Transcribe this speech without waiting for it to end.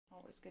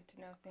always good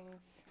to know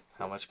things.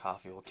 How much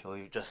coffee will kill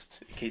you,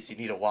 just in case you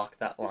need to walk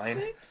that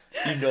line.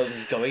 You know this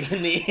is going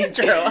in the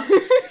intro.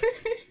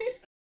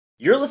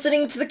 You're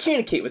listening to the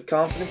Communicate with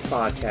Confidence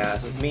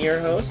podcast with me, your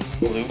host,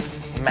 Luke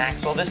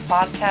Maxwell. This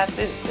podcast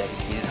is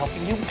dedicated to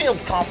helping you build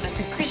confidence,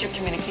 increase your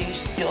communication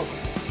skills,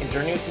 and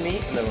journey with me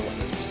in the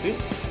relentless pursuit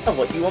of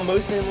what you want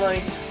most in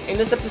life. In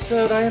this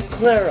episode, I have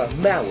Clara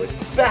Mowat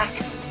back,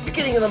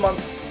 beginning of the month,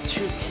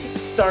 to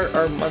kickstart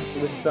our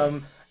month with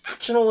some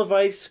actionable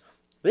advice.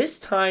 This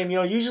time,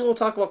 usually we'll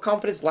talk about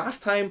confidence.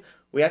 Last time,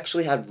 we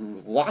actually had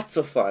lots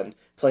of fun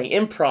playing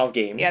improv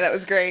games. Yeah, that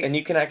was great. And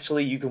you can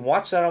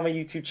watch that on my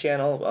YouTube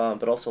channel,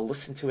 but also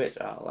listen to it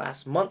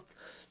last month.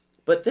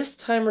 But this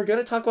time, we're going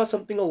to talk about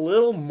something a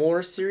little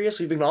more serious.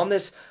 We've been on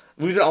this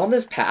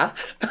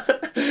path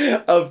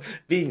of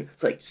being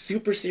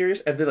super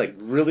serious and then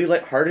really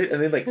lighthearted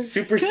and then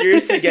super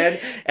serious again.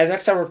 And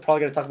next time we're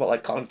probably going to talk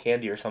about cotton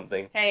candy or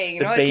something. Hey,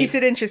 it keeps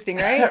it interesting,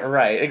 right?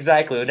 Right,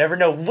 exactly. We never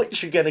know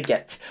what you're going to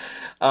get.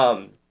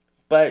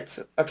 But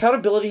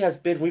accountability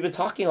we've been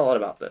talking a lot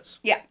about this.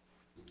 Yeah.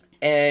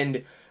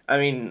 And I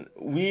mean,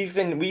 we've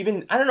been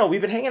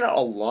hanging out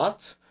a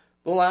lot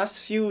the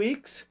last few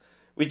weeks.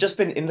 We've just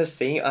been in the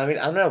same,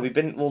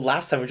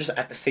 last time we were just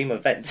at the same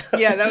event.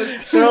 Yeah, that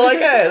was... So we're like,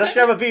 hey, let's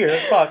grab a beer,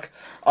 let's talk.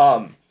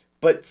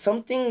 But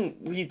something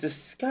we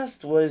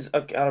discussed was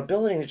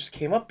accountability, and it just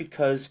came up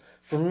because,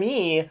 for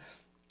me,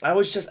 I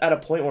was just at a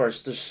point where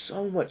there's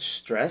so much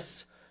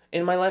stress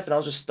in my life, and I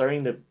was just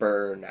starting to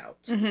burn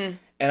out. Mm-hmm.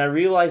 And I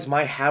realized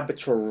my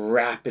habits were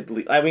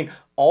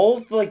all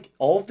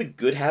of the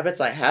good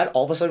habits I had,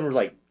 all of a sudden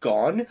were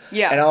gone.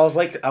 Yeah. And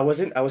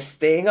I was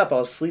staying up, I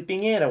was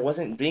sleeping in, I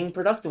wasn't being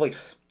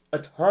productive. A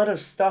ton of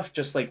stuff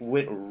just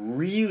went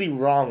really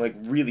wrong,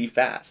 really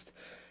fast.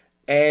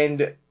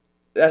 And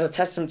as a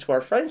testament to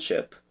our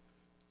friendship,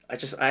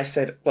 I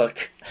said,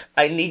 look,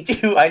 I need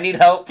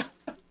help.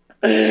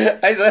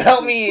 I said,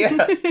 help me.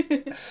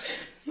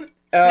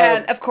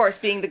 And of course,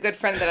 being the good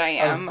friend that I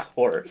am, of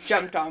course,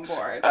 jumped on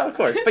board. Of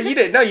course, but you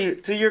did. No,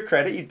 to your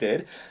credit, you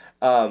did.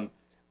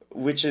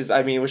 Which is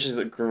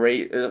a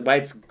great. Why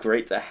it's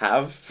great to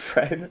have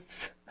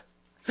friends.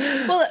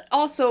 Well,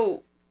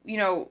 also,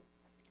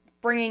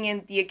 bringing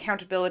in the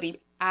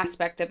accountability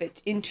aspect of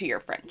it into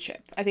your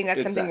friendship. I think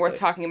that's something worth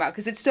talking about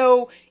because it's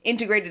so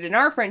integrated in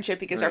our friendship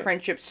because our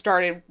friendship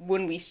started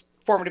when we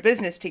formed a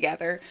business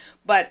together.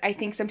 But I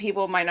think some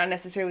people might not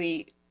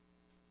necessarily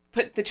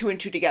put the two and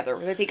two together.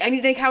 They think, I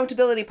need an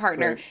accountability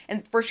partner. Right.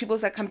 And the first people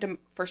that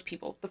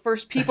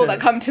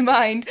come to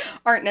mind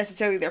aren't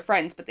necessarily their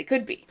friends, but they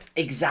could be.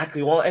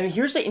 Exactly. Well, and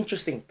here's the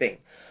interesting thing.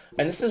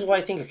 And this is why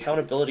I think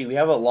accountability, we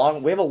have a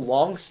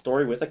long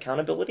story with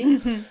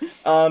accountability.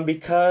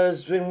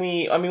 Because when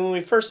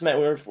we first met,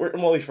 when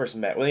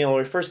we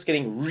were first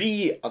getting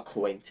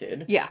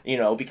reacquainted. Yeah.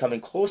 Becoming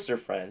closer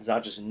friends,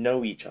 not just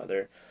know each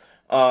other.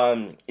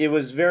 It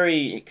was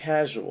very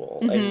casual.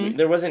 Mm-hmm. And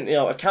there wasn't,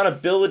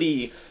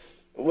 accountability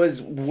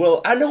was,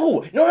 no.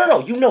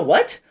 You know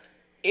what?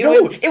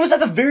 It was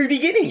at the very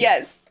beginning.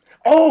 Yes.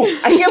 Oh,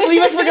 I can't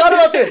believe I forgot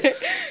about this.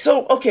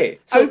 So, okay.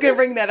 I was going to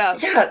bring that up.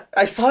 Yeah,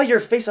 I saw your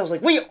face. I was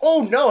like, wait,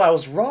 oh no, I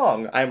was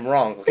wrong. I'm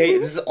wrong. Okay,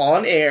 this is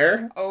on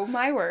air. Oh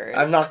my word.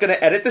 I'm not going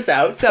to edit this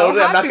out. So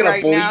totally, I'm not going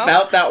right to bleep now.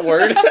 out that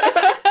word.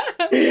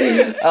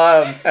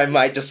 I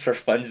might just for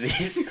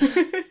funsies.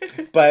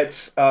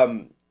 But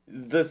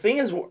the thing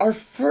is, our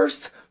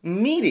first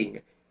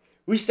meeting,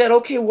 we said,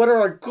 okay, what are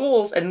our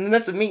goals? And then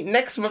let's meet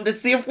next month to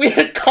see if we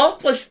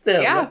accomplished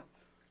them. Yeah.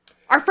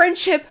 Our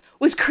friendship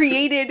was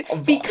created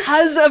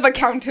because of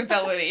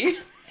accountability.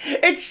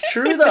 It's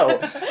true, though.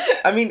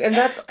 I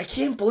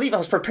can't believe I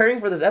was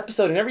preparing for this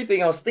episode and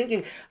everything. I was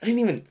thinking, I didn't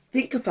even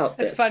think about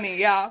this. That's funny,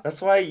 yeah.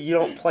 That's why you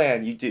don't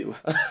plan, you do.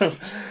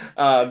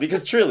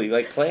 Because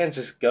truly, plans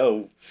just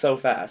go so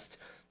fast.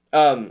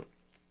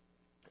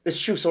 It's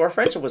true. So our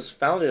friendship was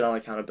founded on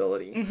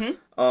accountability. Mm-hmm.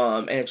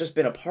 And it's just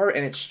been a part,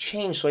 and it's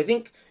changed. So I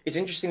think it's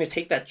interesting to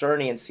take that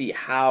journey and see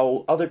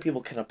how other people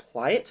can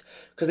apply it.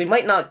 Because they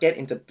might not get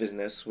into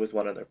business with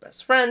one of their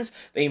best friends.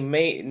 They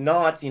may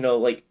not,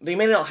 they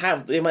might not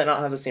have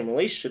the same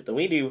relationship that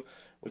we do,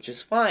 which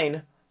is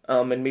fine.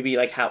 And maybe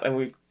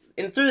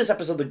and through this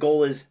episode, the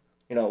goal is,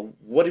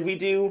 what did we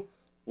do?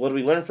 What do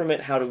we learn from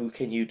it?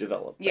 Can you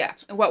develop that? Yeah.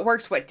 What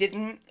works, what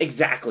didn't.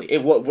 Exactly.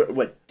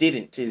 What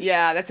didn't is...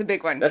 Yeah, that's a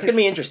big one. That's going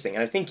to be interesting.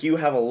 And I think you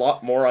have a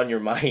lot more on your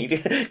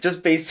mind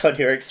just based on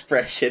your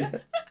expression.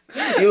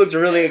 You looked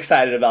really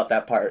excited about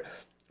that part.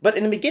 But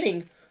in the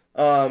beginning,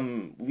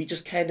 we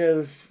just kind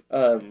of...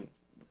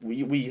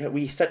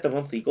 we set the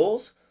monthly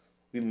goals.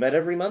 We met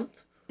every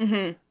month.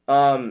 Mm-hmm.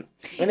 And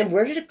then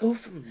where did it go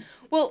from...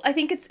 Well, I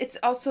think it's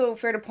also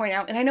fair to point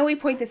out, and I know we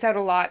point this out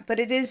a lot, but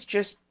it is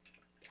just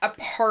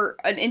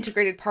an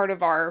integrated part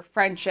of our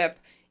friendship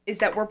is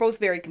that we're both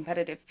very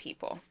competitive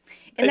people.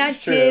 And that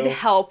did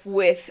help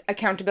with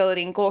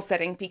accountability and goal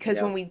setting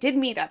because when we did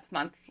meet up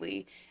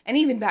monthly, and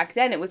even back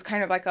then it was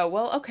kind of like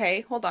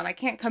okay, hold on, I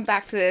can't come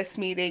back to this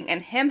meeting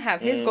and him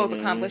have his goals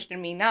accomplished and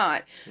me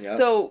not. Yep.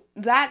 So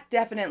that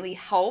definitely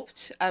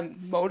helped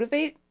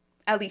motivate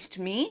at least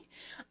to me,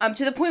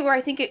 to the point where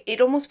I think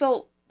it almost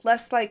felt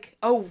less like,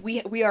 oh,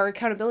 we are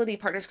accountability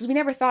partners, because we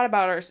never thought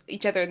about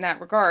each other in that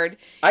regard.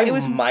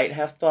 Might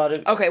have thought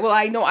of... Okay, well,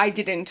 I know I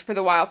didn't for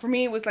the while. For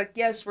me, it was like,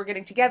 yes, we're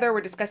getting together,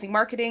 we're discussing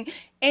marketing,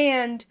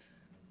 and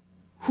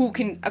who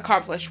can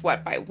accomplish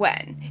what by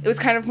when. It was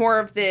kind of more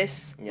of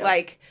this,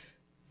 like,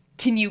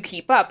 can you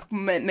keep up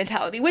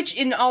mentality, which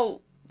in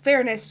all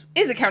fairness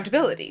is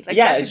accountability. Like,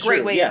 that's a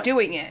great way of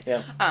doing it.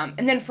 Yeah.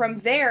 And then from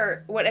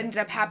there, what ended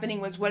up happening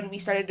was when we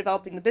started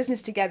developing the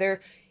business together,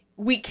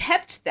 we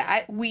kept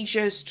that. We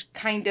just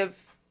kind of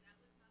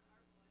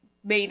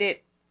made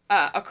it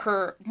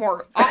occur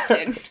more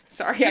often.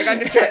 Sorry, I got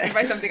distracted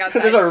by something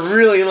outside. There's a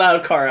really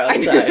loud car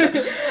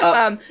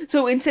outside.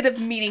 So instead of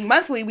meeting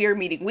monthly, we were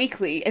meeting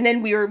weekly, and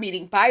then we were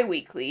meeting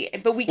bi-weekly.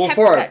 But we kept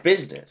for that. Our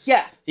business.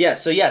 Yeah.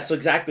 So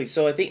exactly.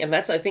 So I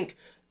think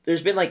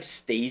there's been like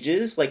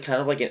stages, like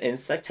kind of like an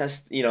insect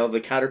test. You know,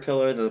 the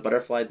caterpillar, then the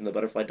butterfly, then the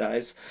butterfly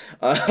dies.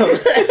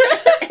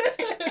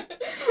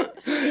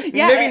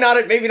 Yeah,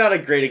 maybe not a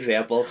great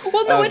example.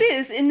 Well, no, it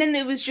is, and then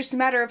it was just a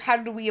matter of how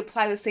do we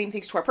apply the same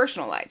things to our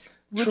personal lives,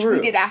 which we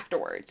did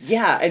afterwards.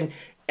 Yeah, and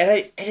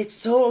it's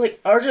so like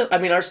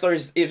our story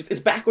is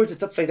it's backwards,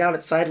 it's upside down,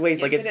 it's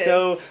sideways. Like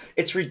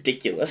it's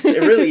ridiculous.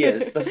 It really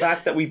is. The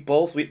fact that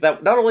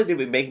that not only did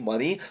we make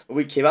money, but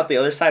we came out the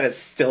other side as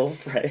still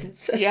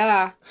friends.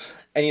 Yeah.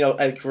 And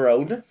I've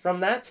grown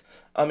from that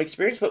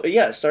experience, but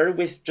yeah, it started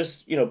with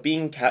just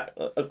being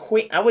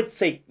I would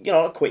say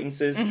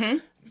acquaintances. Mm-hmm.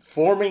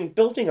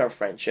 Building our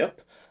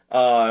friendship,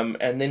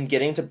 and then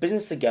getting into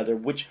business together,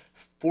 which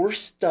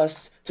forced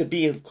us to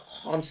be in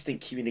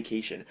constant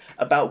communication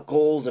about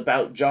goals,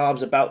 about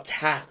jobs, about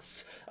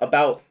tasks,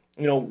 about,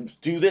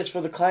 do this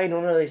for the client.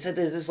 No, they said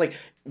this. Like,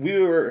 we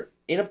were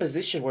in a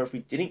position where if we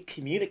didn't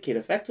communicate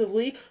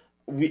effectively,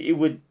 it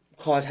would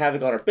cause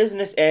havoc on our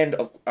business and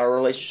our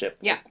relationship.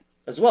 Yeah.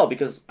 As well,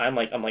 because I'm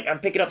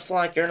picking up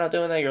slack, you're not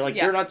doing that, you're like,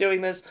 you're not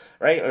doing this,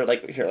 right? Or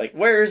like, you're like,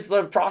 where's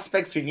the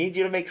prospects? We need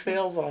you to make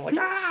sales. And I'm like,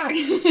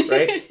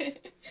 right?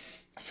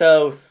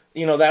 So,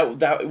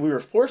 that we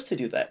were forced to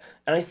do that.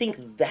 And I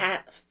think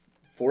that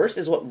force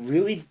is what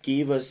really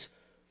gave us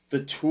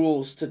the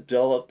tools to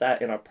develop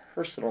that in our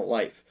personal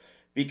life.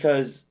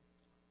 Because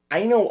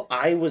I know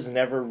I was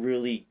never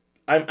really...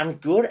 I'm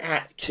good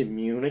at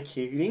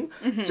communicating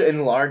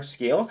in large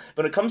scale,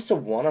 but when it comes to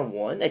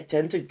one-on-one, I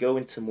tend to go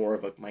into more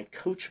of my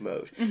coach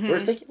mode, where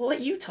it's like,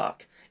 let you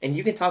talk, and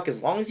you can talk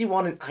as long as you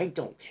want, and I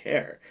don't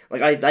care.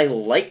 Like, I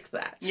like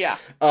that. Yeah.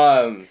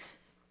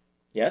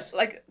 Yes?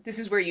 Like, this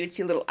is where you would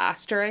see a little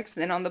asterisk,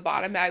 and then on the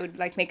bottom I would,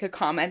 like, make a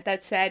comment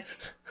that said...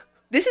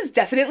 This is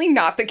definitely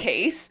not the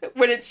case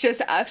when it's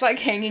just us, like,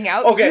 hanging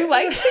out. Okay. You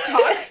like to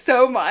talk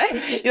so much.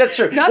 Yeah, that's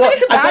true. Not that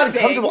it's a bad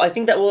thing. Comfortable. I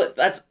think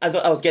that I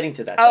thought I was getting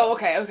to that. Oh,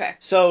 okay.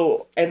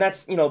 So, and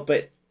that's,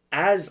 but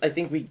as I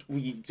think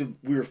we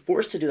were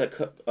forced to do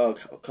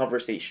that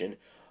conversation,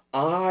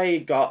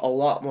 I got a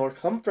lot more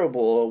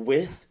comfortable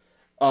with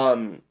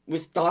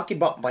talking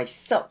about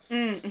myself.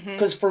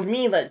 Because for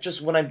me, that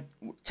just when I'm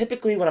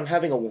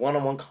having a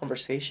one-on-one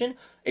conversation,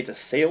 it's a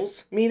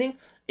sales meeting.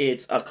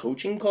 It's a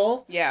coaching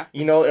call. Yeah.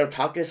 Or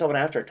talking to someone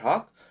after a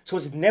talk. So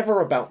it's never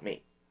about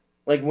me.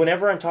 Like,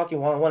 whenever I'm talking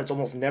one-on-one, it's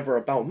almost never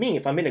about me.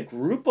 If I'm in a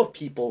group of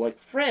people, like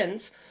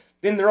friends,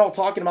 then they're all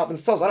talking about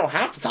themselves. I don't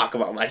have to talk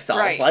about myself,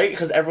 right?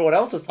 Because everyone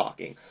else is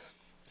talking.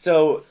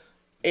 So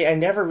I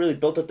never really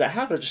built up that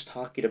habit of just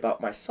talking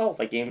about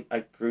myself. I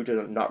grew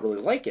to not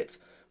really like it.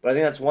 But I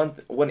think that's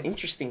one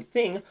interesting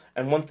thing,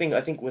 and one thing I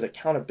think with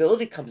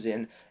accountability comes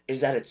in, is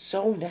that it's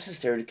so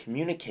necessary to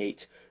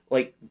communicate,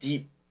 like,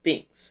 deep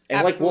things.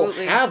 And Absolutely. Like,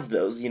 we'll have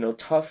those,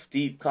 tough,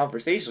 deep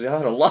conversations. We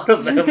had a lot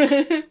of them.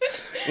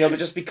 But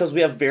just because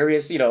we have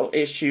various,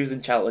 issues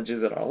and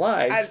challenges in our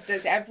lives. As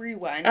does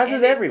everyone.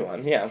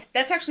 Yeah.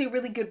 That's actually a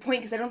really good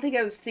point, because I don't think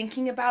I was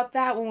thinking about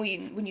that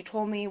when you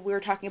told me we were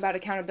talking about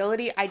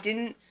accountability. I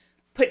didn't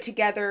put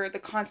together the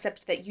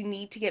concept that you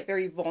need to get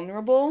very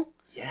vulnerable.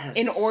 Yes.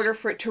 In order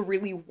for it to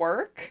really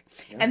work.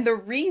 Yeah. And the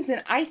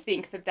reason I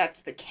think that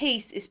that's the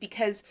case is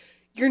because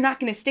you're not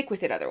going to stick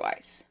with it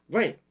otherwise.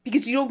 Right.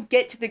 Because you don't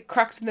get to the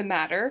crux of the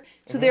matter.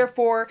 So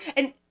therefore,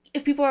 and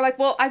if people are like,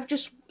 well, I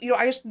just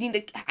need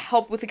to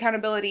help with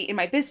accountability in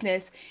my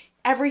business,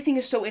 everything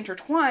is so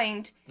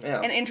intertwined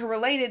and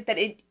interrelated that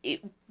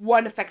it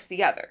one affects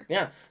the other.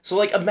 Yeah. So,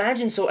 like,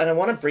 imagine, and I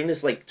want to bring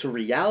this, like, to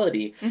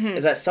reality,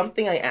 is that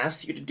something I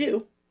asked you to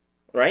do,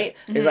 right?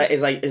 Is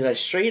I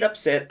straight up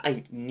said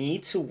I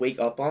need to wake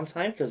up on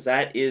time, because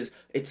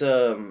it's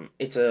a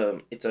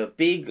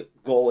big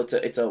goal.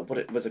 It's a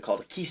what's it called?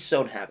 A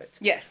keystone habit.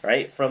 Yes.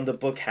 Right? From the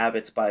book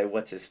Habits by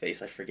what's his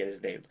face? I forget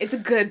his name. It's a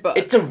good book.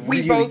 It's a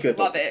really good book. We both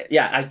love it.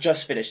 Yeah, I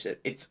just finished it.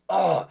 It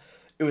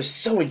was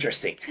so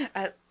interesting.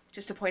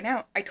 Just to point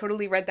out, I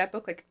totally read that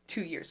book like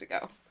 2 years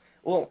ago.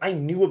 Well, I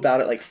knew about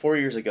it like 4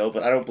 years ago,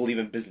 but I don't believe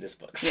in business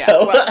books. Yeah,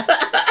 so. well,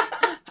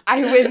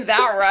 I win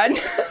that run.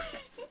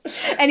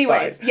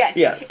 Anyways, yes,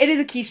 it is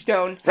a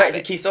keystone habit. Right, it's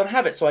a keystone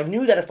habit. So I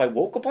knew that if I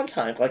woke up on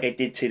time, like I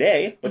did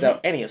today, without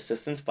any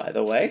assistance, by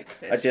the way,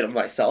 I did it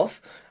myself,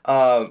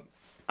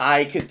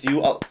 I could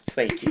do. Oh,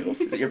 thank you.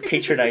 Your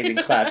patronizing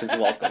clap is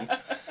welcome.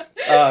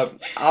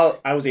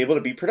 I was able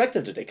to be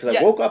productive today because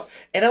I woke up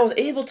and I was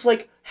able to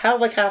like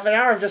have like half an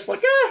hour of just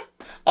like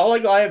I'll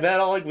like lie in bed,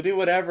 I'll like do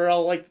whatever,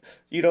 I'll like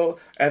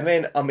and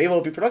then I'm able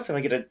to be productive.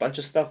 I get a bunch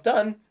of stuff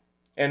done,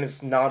 and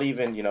it's not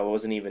even it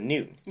wasn't even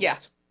noon. Yeah.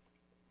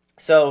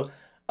 So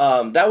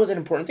that was an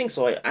important thing.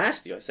 So I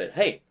asked you. I said,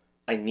 hey,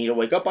 I need to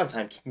wake up on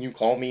time. Can you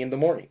call me in the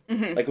morning?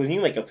 Mm-hmm. Like when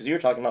you wake up, because you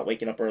were talking about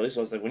waking up early. So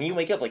I was like, when you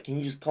wake up, like, can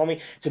you just call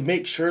me to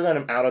make sure that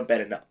I'm out of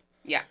bed and up?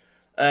 Yeah.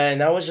 And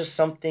that was just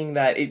something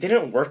that it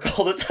didn't work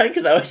all the time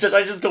because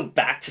I just go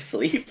back to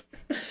sleep.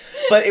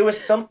 But it was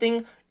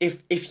something.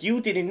 If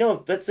you didn't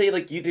know, let's say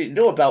like you didn't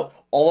know about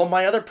all of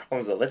my other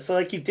problems though. Let's say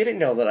like you didn't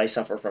know that I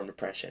suffer from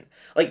depression.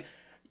 Like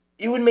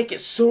it would make it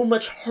so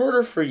much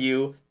harder for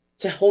you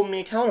to hold me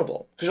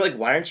accountable. Because you're like,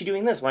 why aren't you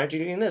doing this? Why aren't you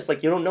doing this?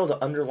 Like, you don't know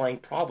the underlying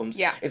problems.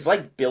 Yeah. It's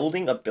like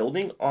building a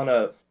building on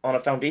a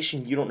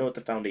foundation you don't know what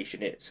the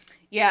foundation is.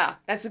 Yeah,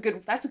 that's a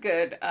good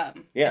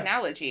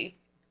analogy.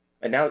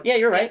 And now, yeah,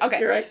 you're right. Yeah, okay.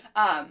 You're right.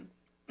 I'm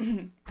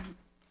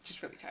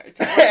just really tired,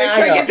 so I want to make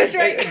sure I get this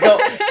right.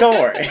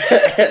 Don't worry.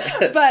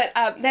 But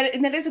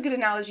that is a good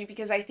analogy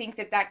because I think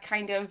that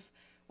kind of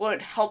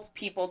would help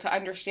people to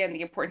understand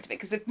the importance of it.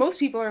 Because if most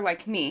people are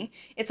like me,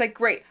 it's like,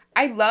 great,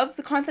 I love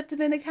the concept of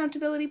an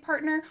accountability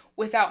partner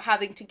without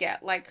having to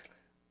get like,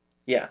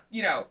 yeah,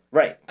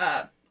 right.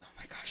 Oh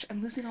my gosh,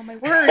 I'm losing all my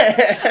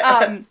words.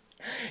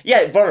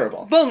 Yeah,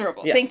 vulnerable.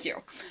 Yeah. Thank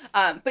you.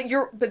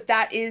 But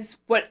that is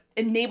what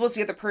enables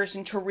the other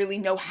person to really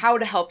know how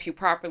to help you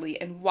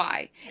properly and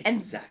why.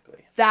 Exactly.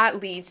 And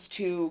that leads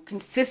to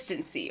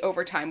consistency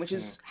over time, which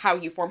is how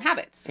you form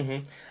habits.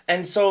 Mm-hmm.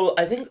 And so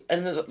I think,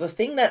 and the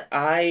thing that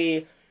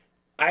I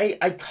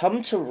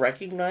come to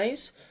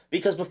recognize,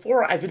 because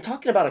before I've been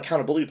talking about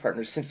accountability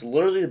partners since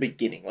literally the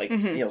beginning, like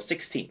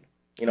 16.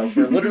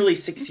 For literally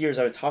 6 years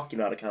I've been talking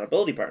about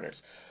accountability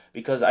partners.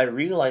 Because I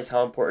realized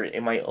how important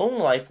in my own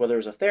life, whether it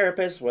was a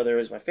therapist, whether it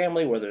was my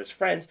family, whether it's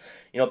friends,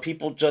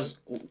 people just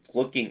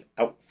looking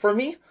out for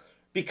me,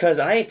 because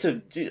I had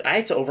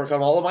to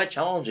overcome all of my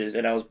challenges,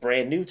 and I was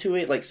brand new to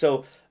it. Like,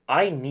 so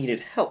I needed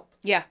help.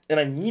 Yeah. And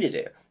I needed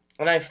it.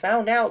 And I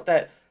found out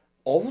that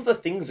all of the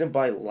things in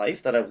my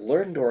life that I've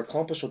learned or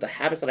accomplished, or the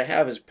habits that I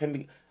have,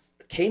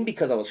 came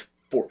because I was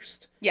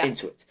forced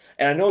into it.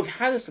 And I know we've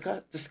had this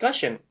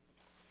discussion,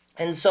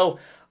 and so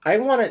I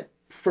want to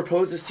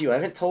propose this to you. I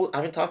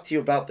haven't talked to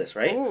you about this,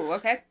 right? Ooh,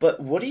 okay. But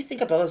what do you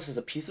think about this as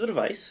a piece of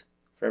advice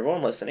for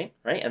everyone listening,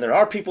 right? And there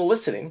are people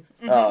listening.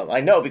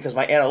 I know because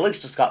my analytics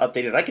just got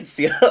updated. I can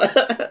see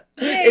it.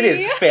 It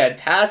is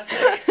fantastic.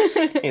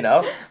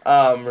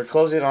 We're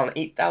closing on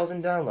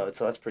 8,000 downloads,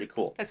 so that's pretty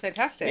cool. That's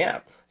fantastic.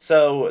 Yeah.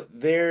 So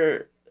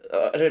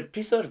a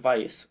piece of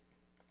advice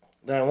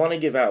that I want to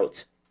give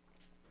out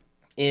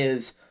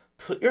is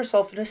put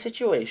yourself in a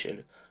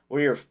situation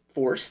where you're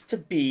forced to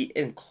be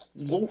in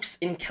close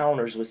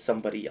encounters with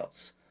somebody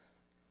else.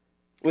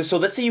 So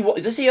let's say you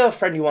have a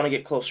friend you want to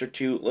get closer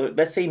to.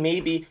 Let's say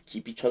maybe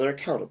keep each other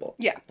accountable.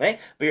 Yeah. Right?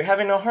 But you're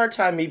having a hard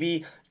time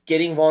maybe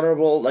getting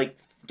vulnerable, like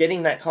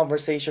getting that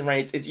conversation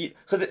right.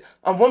 Because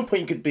on one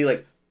point you could be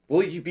like,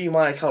 will you be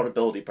my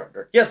accountability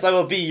partner? Yes, I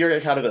will be your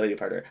accountability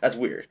partner. That's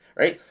weird,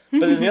 right? But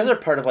then the other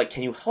part of like,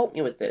 can you help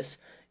me with this?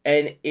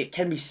 And it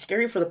can be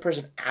scary for the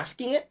person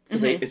asking it,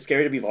 because it's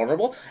scary to be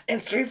vulnerable, and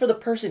scary for the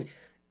person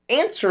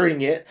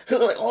answering it, because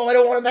they're like, oh, I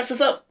don't want to mess this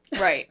up.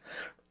 Right.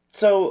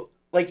 So,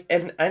 like,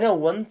 and I know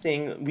one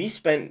thing we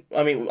spent,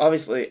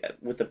 obviously,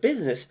 with the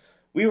business,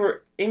 we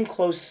were in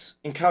close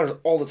encounters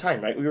all the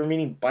time, right? We were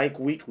meeting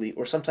bi-weekly,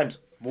 or sometimes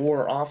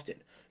more often,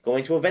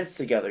 going to events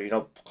together,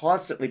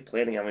 constantly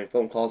planning,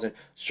 phone calls and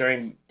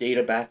sharing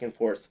data back and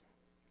forth.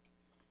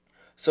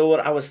 So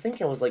what I was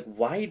thinking was, like,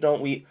 why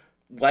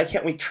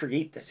can't we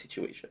create that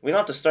situation? We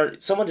don't have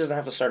to someone doesn't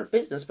have to start a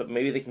business, but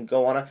maybe they can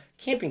go on a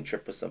camping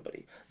trip with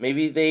somebody.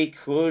 Maybe they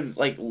could,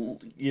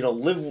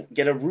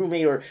 get a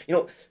roommate, or,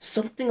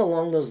 something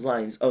along those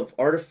lines of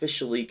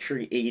artificially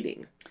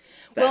creating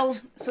that. Well,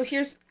 so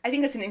I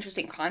think that's an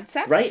interesting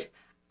concept. Right?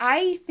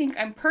 I think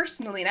I'm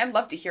personally, and I'd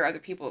love to hear other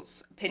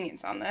people's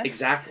opinions on this.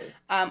 Exactly.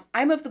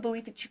 I'm of the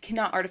belief that you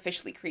cannot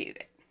artificially create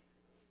it.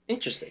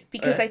 Interesting.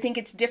 Because I think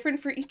it's different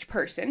for each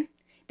person.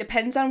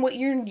 Depends on what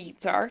your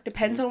needs are.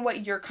 Depends on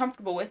what you're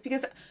comfortable with.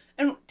 Because,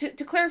 and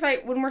to clarify,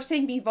 when we're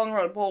saying be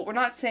vulnerable, we're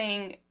not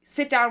saying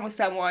sit down with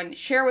someone,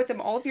 share with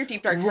them all of your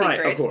deep, dark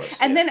secrets, of course,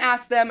 and then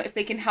ask them if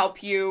they can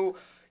help you,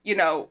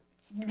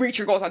 reach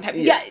your goals on time.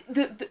 Yeah,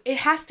 it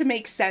has to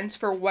make sense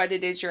for what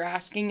it is you're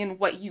asking and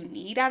what you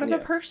need out of a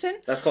person.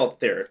 That's called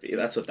therapy.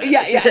 That's what that is.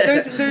 Yeah,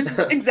 there's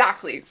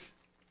exactly.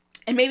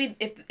 And maybe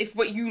if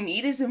what you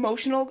need is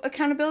emotional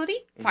accountability,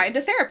 find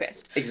a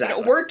therapist.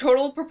 Exactly. We're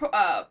total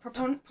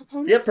proponents.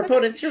 Yeah,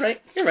 proponents. You're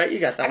right. You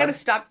got that. I gotta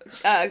stop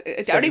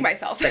doubting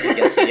myself. Second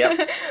guessing,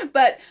 yep.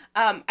 But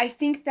I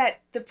think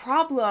that the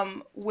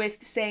problem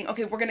with saying,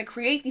 okay, we're gonna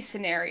create these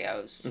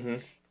scenarios,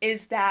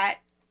 is that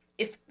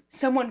if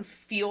someone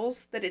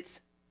feels that it's,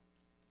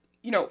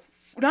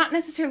 not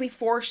necessarily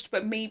forced,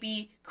 but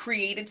maybe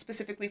created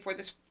specifically for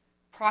this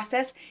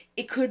process,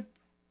 it could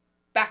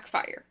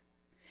backfire.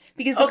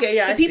 Because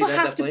the people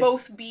have to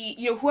both be,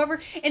 whoever,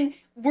 and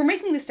we're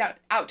making this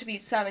out to be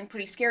sounding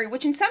pretty scary,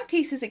 which in some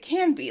cases it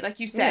can be, like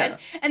you said.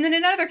 Yeah. And then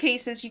in other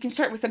cases, you can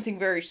start with something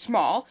very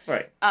small.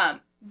 Right.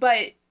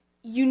 But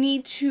you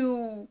need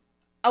to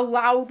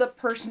allow the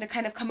person to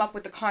kind of come up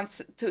with the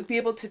concept, to be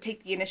able to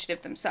take the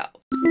initiative themselves.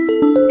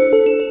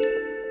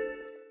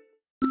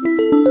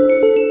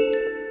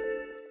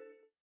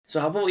 So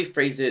how about we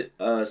phrase it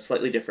a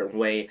slightly different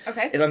way?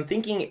 Okay. I'm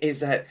thinking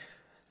is that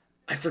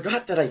I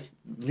forgot that I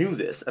knew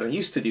this, and I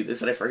used to do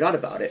this, and I forgot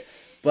about it.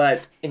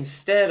 But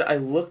instead, I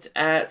looked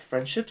at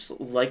friendships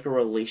like a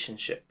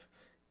relationship.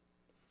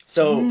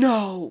 So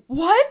no,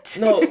 what?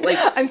 No, like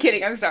I'm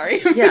kidding. I'm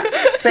sorry. Yeah,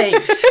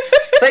 thanks.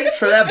 Thanks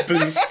for that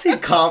boost in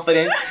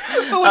confidence.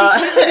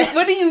 But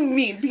what do you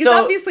mean? Because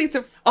obviously it's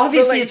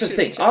a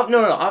thing.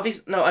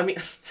 No. I mean,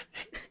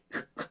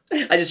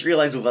 I just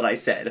realized what I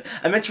said.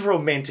 I meant a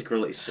romantic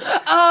relationship.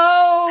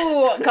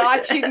 Oh,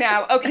 got you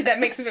now. Okay, that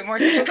makes a bit more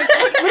sense. I was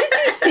like, what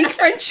did you think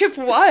friendship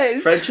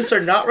was? Friendships are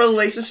not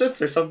relationships.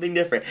 They're something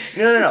different.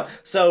 No.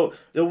 So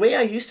the way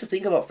I used to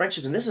think about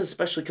friendships, and this is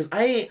especially because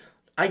I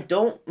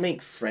don't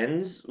make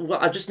friends. Well,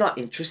 I'm just not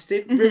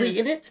interested really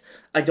in it.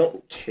 I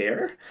don't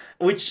care,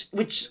 which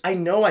I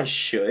know I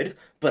should,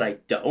 but I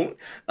don't.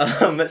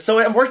 So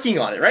I'm working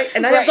on it, right?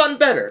 And I've gotten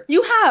better.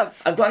 You have.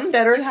 I've gotten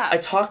better. You have. I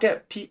talk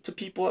to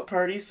people at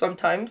parties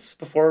sometimes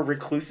before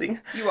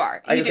reclusing. You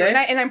are. You do,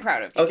 and I'm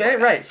proud of you. Okay,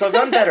 right. So I've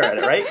gotten better at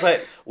it, right?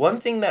 But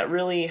one thing that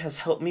really has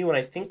helped me when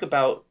I think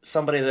about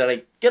somebody that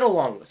I get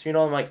along with,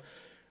 I'm like,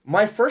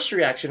 my first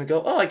reaction to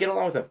go, oh, I get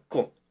along with them.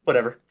 Cool.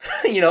 Whatever.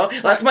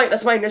 That's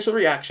my initial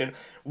reaction.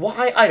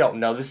 Why? I don't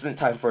know. This isn't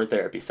time for a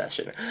therapy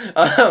session.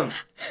 But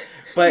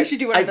we should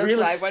do one of those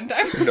live one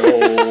time.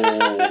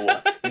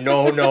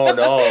 No.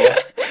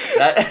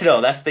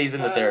 That stays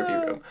in the therapy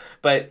room.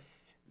 But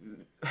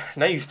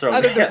now you've thrown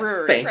me. The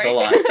brewery, Thanks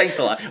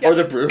a lot. Yeah. Or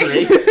the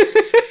brewery.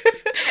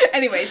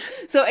 Anyways,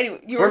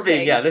 you were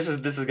saying. Yeah, this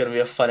is gonna be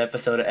a fun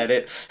episode to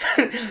edit.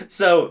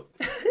 So,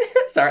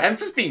 sorry, I'm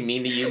just being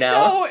mean to you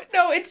now.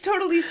 No, it's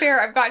totally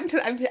fair.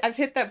 I've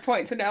hit that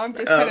point, so now I'm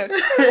just kind of.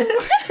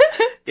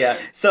 Yeah.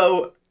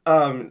 So,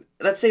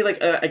 let's say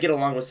I get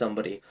along with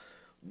somebody.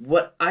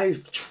 What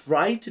I've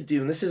tried to do,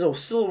 and this is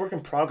still a work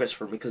in progress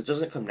for me because it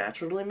doesn't come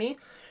naturally to me,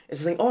 is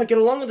to think, oh, I get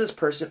along with this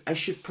person, I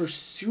should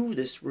pursue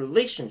this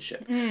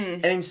relationship.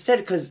 And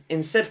instead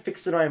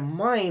fix it in my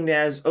mind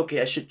as,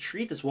 okay, I should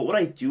treat this. What would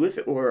I do if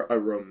it were a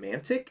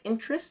romantic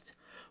interest?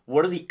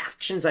 What are the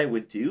actions I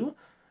would do?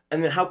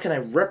 And then how can I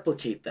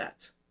replicate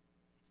that?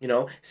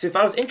 So if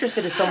I was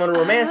interested in someone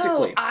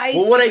romantically,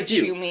 what would I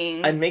do?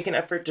 I'd make an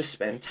effort to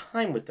spend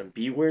time with them,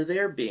 be where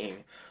they're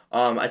being.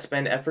 I'd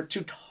spend effort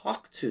to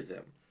talk to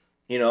them.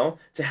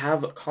 To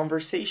have a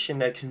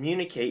conversation, to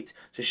communicate,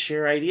 to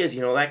share ideas,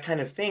 that kind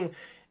of thing.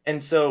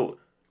 And so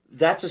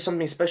that's just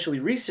something especially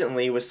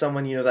recently with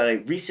someone, that I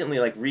recently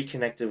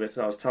reconnected with,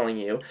 and I was telling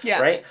you,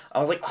 right? I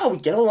was like, oh, we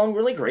get along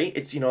really great.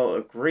 It's,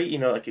 a great,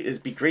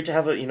 it'd be great to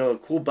have a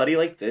cool buddy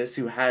like this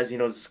who has,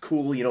 this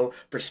cool,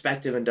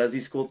 perspective and does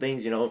these cool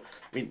things, it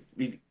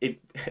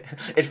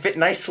fit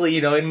nicely,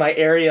 in my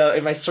area,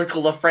 in my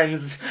circle of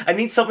friends. I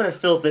need someone to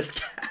fill this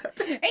gap.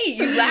 Hey,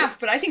 you laugh,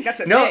 but I think that's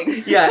a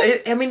thing. Yeah,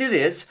 it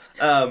is.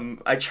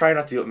 I try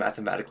not to do it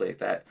mathematically like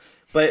that.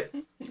 But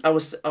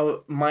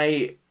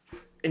my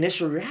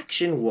initial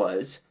reaction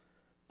was,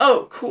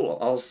 oh, cool,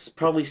 I'll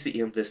probably see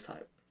him this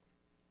time.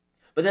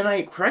 But then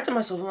I corrected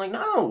myself. I'm like,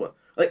 no,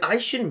 I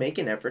should make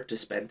an effort to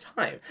spend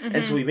time.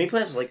 And so we made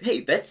plans. I was like,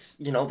 hey, let's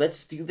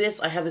do this.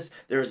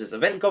 There's this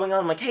event going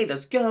on. I'm like, hey,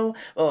 let's go,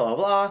 blah, blah,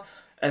 blah.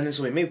 And then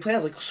so we made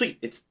plans, like, sweet,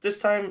 it's this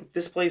time,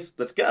 this place,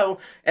 let's go.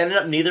 Ended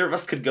up neither of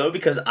us could go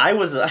because I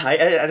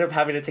ended up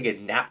having to take a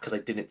nap because I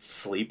didn't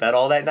sleep at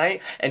all that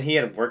night. And he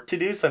had work to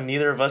do, so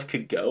neither of us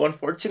could go,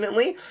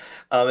 unfortunately.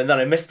 And then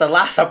I missed the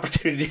last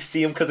opportunity to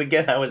see him because,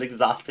 again, I was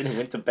exhausted and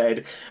went to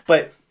bed.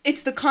 But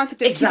it's the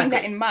concept of keeping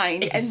that in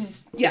mind.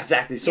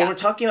 Exactly. So when we're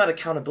talking about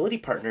accountability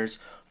partners,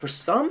 for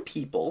some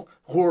people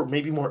who are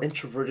maybe more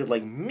introverted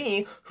like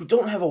me, who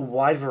don't have a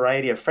wide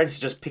variety of friends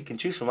to just pick and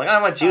choose from, like, I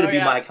want you to be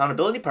my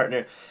accountability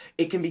partner,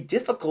 it can be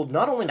difficult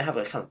not only to have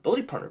an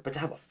accountability partner, but to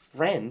have a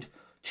friend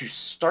to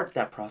start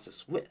that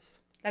process with.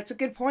 That's a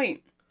good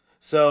point.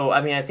 So,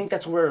 I think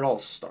that's where it all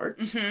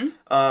starts.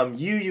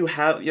 You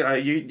have,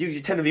 you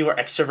tend to be more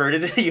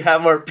extroverted. You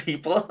have more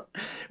people,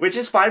 which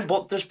is fine.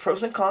 There's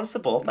pros and cons to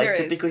both. I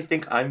typically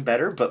think I'm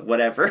better, but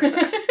whatever.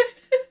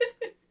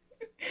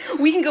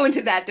 We can go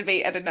into that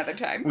debate at another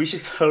time. We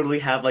should totally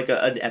have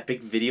an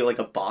epic video,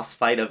 a boss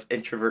fight of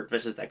introvert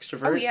versus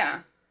extrovert. Oh, yeah.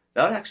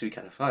 That would actually be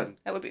kind of fun.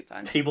 That would be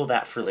fun. Table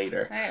that for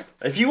later. Hey.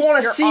 If you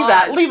want to see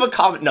that, leave a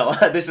comment. No,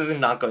 this isn't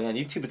not going on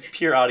YouTube. It's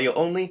pure audio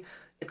only.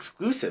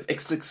 Exclusive.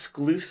 It's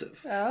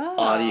exclusive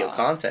audio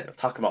content. I'm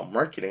talking about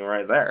marketing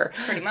right there.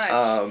 Pretty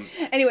much.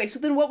 Anyway, so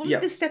then what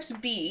would the steps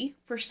be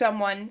for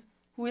someone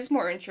who is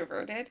more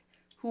introverted,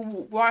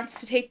 who wants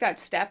to take that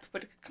step,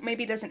 but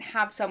maybe doesn't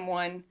have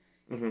someone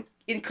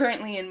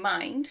currently in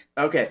mind?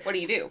 Okay. What do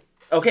you do?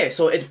 Okay,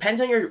 so it depends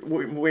on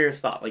where your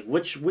thought, like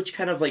which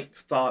kind of like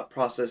thought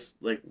process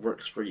like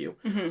works for you.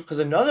 Because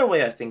another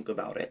way I think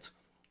about it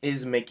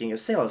is making a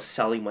sale, is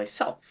selling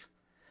myself.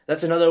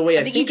 That's another way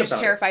I think about it. I think you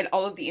just terrified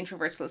all of the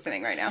introverts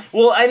listening right now.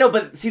 Well, I know,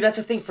 but see, that's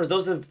the thing for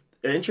those of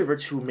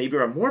introverts who maybe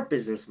are more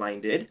business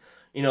minded.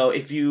 You know,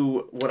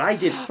 what I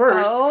did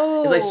first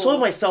is I sold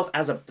myself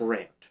as a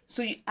brand.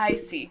 So I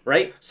see.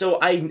 Right? So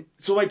I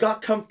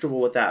got comfortable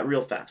with that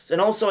real fast.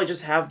 And also I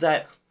just have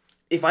that,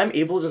 if I'm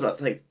able to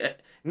like,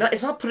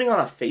 it's not putting on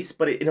a face,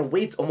 but in a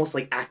way it's almost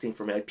like acting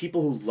for me. Like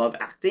people who love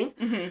acting,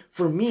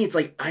 for me it's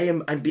like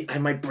I'm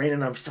my brand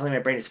and I'm selling my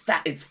brand.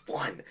 It's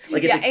fun.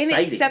 Like it's exciting.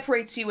 And it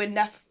separates you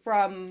enough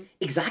from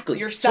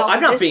yourself. So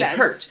I'm not being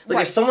hurt.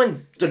 Like if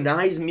someone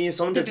denies me, if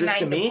someone does this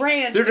to me,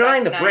 they're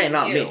denying the brand,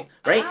 not me.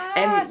 Right?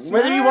 And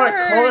whether you want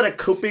to call it a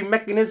coping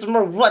mechanism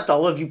or what,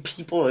 all of you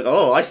people like,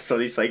 oh, I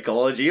study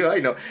psychology, I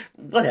know,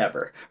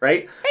 whatever,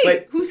 right? Hey,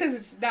 but who says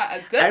it's not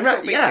a good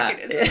coping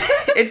mechanism?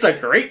 It's a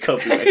great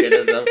coping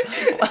mechanism.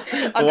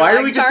 Why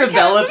are we just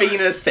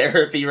developing a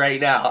therapy right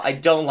now? I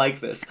don't like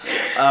this.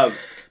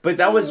 But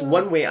that was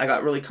one way I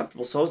got really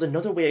comfortable. So that was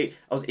another way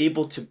I was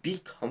able to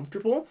be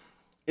comfortable,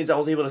 is I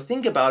was able to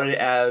think about it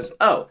as,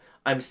 oh,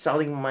 I'm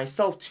selling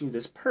myself to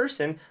this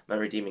person, my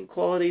redeeming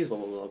qualities, blah,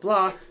 blah, blah,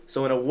 blah.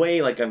 So in a way,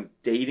 like I'm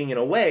dating in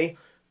a way,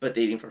 but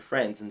dating for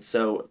friends. And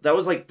so that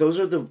was like, those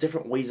are the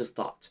different ways of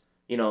thought,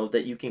 you know,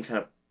 that you can kind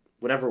of,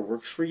 whatever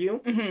works for you.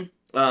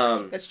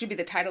 That should be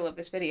the title of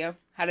this video,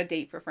 How to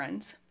Date for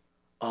Friends.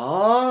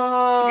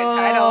 Oh. It's a good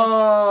title.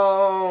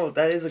 Oh,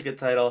 that is a good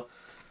title.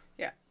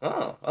 Yeah.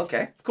 Oh,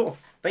 okay, cool.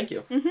 Thank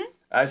you.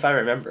 If I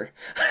remember.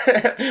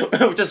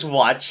 Just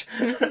watch.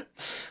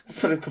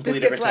 Put a completely this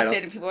gets different left title.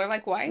 in and people are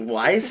like, why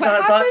is it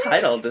not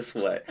titled this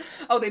way?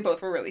 Oh, they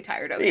both were really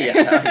tired. Okay.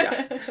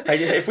 Yeah.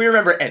 If we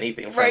remember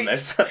anything from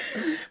this.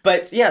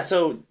 But yeah,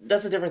 so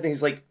that's the different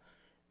things. Like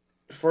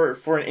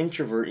for an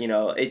introvert, you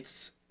know,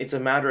 it's a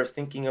matter of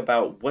thinking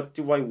about what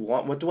do I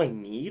want, what do I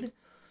need?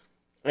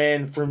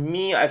 And for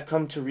me, I've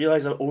come to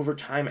realize that over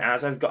time,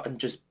 as I've gotten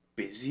just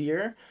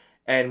busier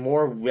and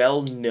more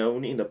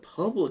well-known in the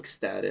public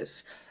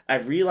status,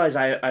 I've realized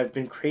I've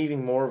been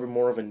craving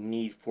more of a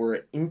need for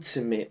an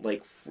intimate,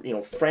 like, you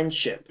know,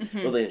 friendship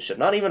relationship.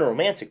 Not even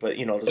romantic, but,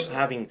 you know, just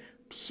having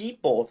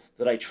people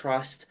that I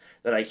trust,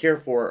 that I care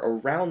for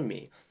around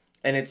me.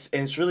 And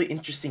it's really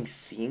interesting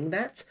seeing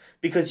that,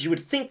 because you would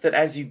think that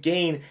as you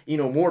gain, you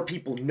know, more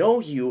people know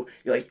you,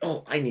 you're like,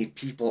 oh, I need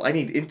people, I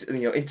need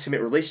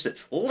intimate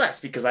relationships less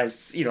because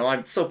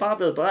I'm so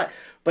popular,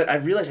 but I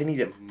realized I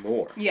needed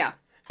more. Yeah.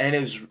 And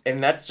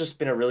that's just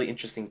been a really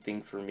interesting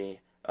thing for me.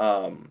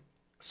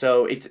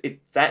 So it's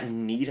that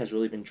need has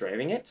really been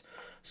driving it.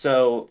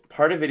 So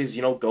part of it is,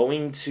 you know,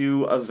 going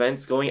to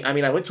events,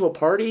 I went to a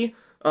party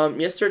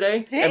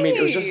yesterday. Hey. I mean,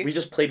 it was we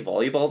just played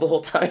volleyball the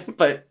whole time,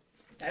 but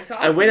that's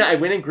awesome. I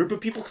went in a group of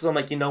people because I'm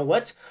like, you know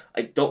what?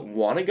 I don't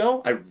want to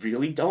go. I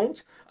really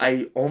don't.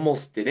 I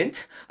almost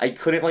didn't. I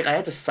couldn't, I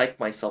had to psych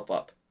myself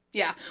up.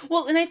 Yeah.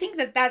 Well, and I think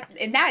that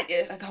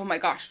is, like, oh my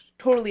gosh,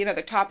 totally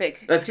another topic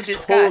to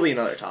discuss. Totally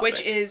another topic.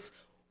 Which is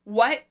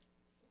what,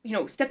 you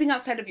know, stepping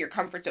outside of your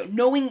comfort zone,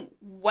 knowing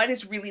what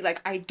is really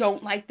like, I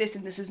don't like this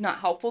and this is not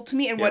helpful to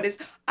me, and what is,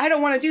 I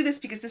don't want to do this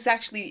because this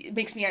actually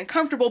makes me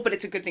uncomfortable, but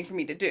it's a good thing for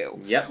me to do.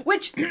 Yep.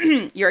 Which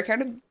your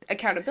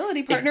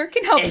accountability partner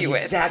can help you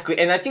with. Exactly.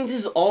 And I think this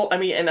is all,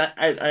 and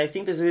I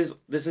think this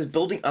is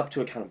building up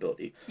to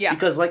accountability. Yeah.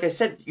 Because like I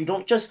said, you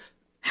don't just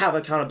have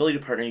an accountability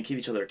partner and you keep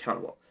each other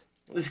accountable.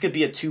 This could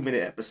be a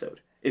 2-minute episode.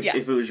 If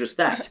it was just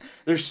that.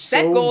 There's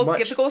set so goals, much.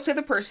 give the goals to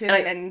the person,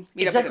 and then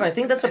meet up with them. I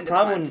think that's a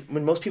problem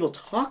when most people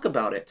talk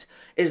about it,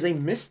 is they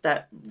miss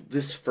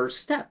this first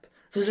step.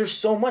 Because there's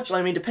so much,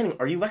 depending,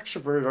 are you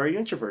extroverted or are you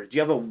introverted? Do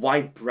you have a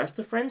wide breadth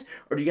of friends?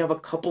 Or do you have a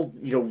couple,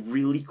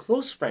 really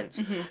close friends?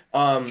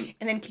 And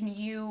then can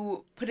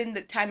you put in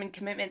the time and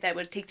commitment that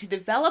would take to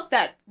develop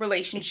that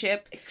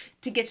relationship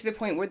to get to the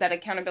point where that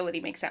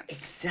accountability makes sense?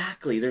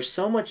 Exactly. There's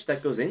so much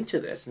that goes into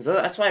this. And so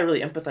that's why I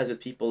really empathize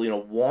with people,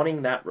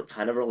 wanting that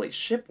kind of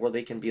relationship where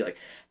they can be like,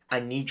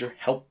 I need your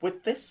help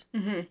with this.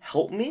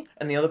 Help me.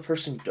 And the other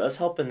person does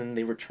help and then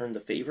they return the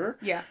favor.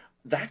 Yeah.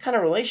 That kind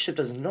of relationship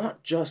does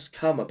not just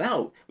come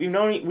about. We've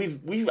known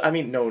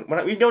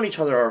each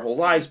other our whole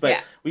lives,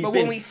 but we've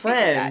been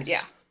friends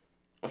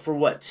for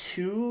what,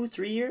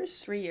 2-3 years?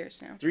 3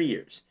 years now. 3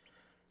 years.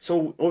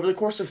 So over the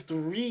course of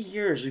 3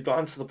 years, we've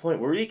gotten to the point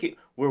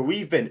where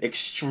we've been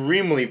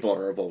extremely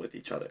vulnerable with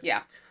each other.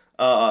 Yeah.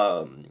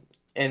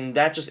 And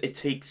that it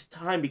takes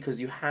time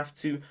because you have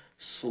to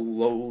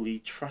slowly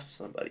trust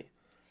somebody,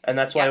 and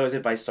that's why I always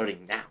advise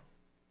starting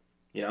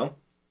now.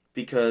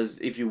 Because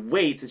if you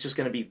wait, it's just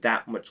going to be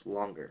that much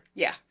longer.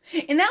 Yeah.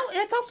 And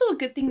that's also a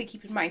good thing to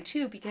keep in mind,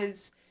 too,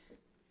 because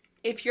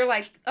if you're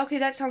like, okay,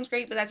 that sounds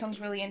great, but that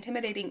sounds really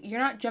intimidating, you're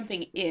not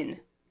jumping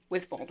in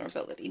with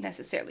vulnerability,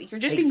 necessarily.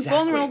 You're just being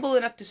vulnerable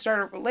enough to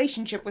start a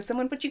relationship with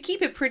someone, but you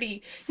keep it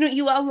pretty,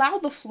 you allow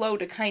the flow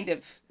to kind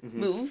of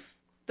move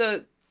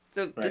the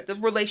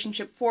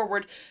relationship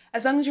forward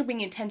as long as you're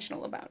being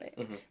intentional about it.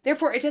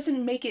 Therefore, it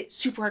doesn't make it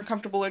super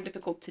uncomfortable or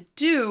difficult to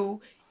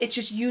do it's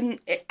just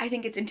I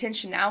think it's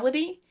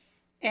intentionality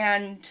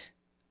and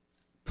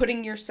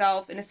putting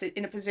yourself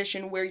in a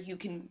position where you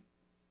can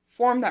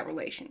form that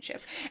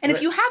relationship. And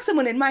if you have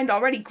someone in mind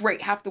already,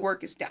 great, half the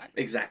work is done.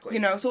 Exactly. You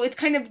know, so it's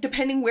kind of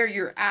depending where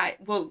you're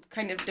at will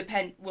kind of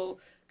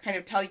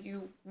tell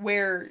you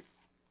where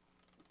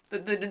the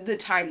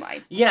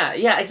timeline.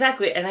 Yeah,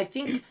 exactly. And I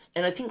think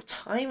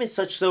time is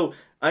such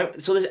I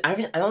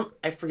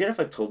forget if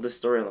I've told this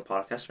story on the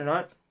podcast or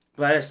not,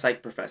 but I had a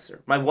psych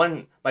professor. My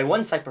one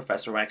psych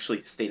professor who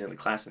actually stayed in the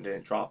class and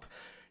didn't drop.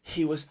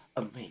 He was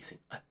amazing.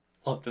 I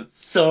loved him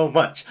so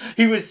much.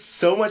 He was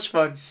so much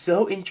fun,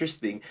 so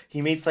interesting.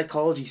 He made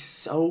psychology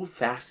so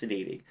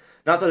fascinating.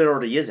 Not that it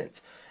already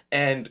isn't.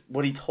 And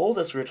what he told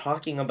us, we were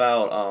talking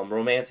about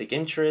romantic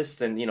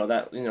interest and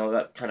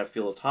that kind of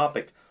field of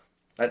topic.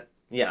 I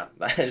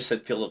just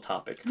said field of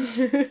topic.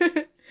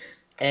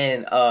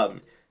 And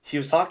he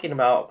was talking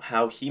about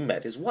how he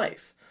met his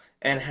wife.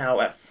 And how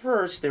at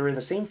first they were in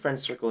the same friend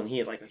circle and he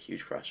had like a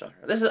huge crush on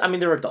her.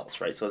 They're adults,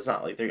 right? So it's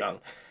not like they're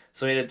young.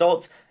 So he had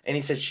adults, and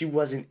he said she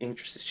wasn't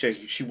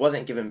interested. She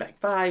wasn't giving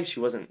back vibes. She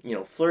wasn't,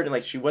 flirting.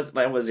 Like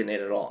that wasn't it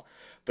at all.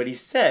 But he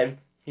said,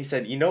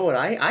 you know what?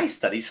 I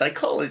study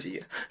psychology,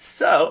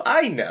 so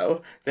I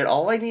know that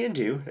all I need to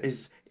do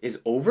is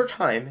over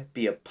time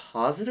be a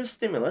positive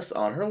stimulus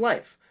on her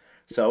life.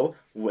 So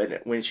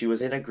when she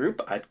was in a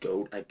group, I'd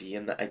go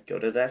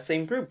to that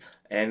same group,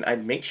 and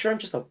I'd make sure I'm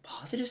just a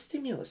positive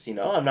stimulus.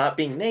 I'm not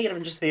being negative.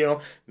 I'm just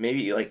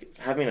maybe like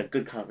having a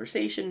good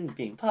conversation,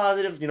 being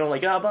positive.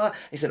 Like blah.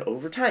 He said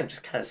over time,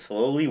 just kind of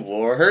slowly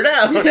wore her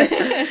down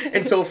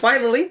until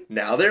finally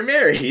now they're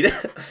married.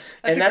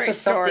 And that's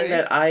just something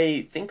that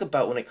I think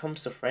about when it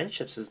comes to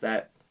friendships. Is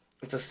that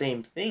it's the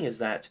same thing. Is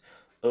that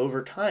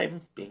over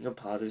time, being a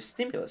positive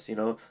stimulus,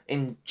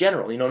 in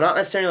general, not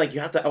necessarily like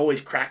you have to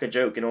always crack a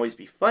joke and always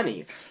be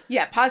funny.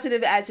 Yeah,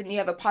 positive as in you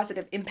have a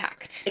positive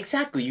impact.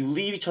 Exactly. You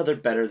leave each other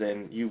better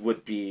than you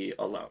would be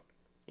alone,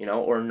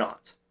 or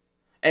not.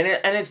 And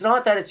it's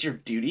not that it's your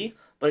duty,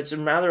 but it's a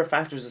matter of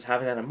factors is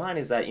having that in mind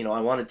is that,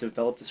 I want to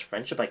develop this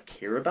friendship. I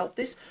care about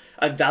this.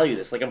 I value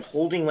this. Like I'm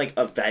holding like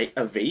a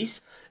vase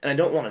and I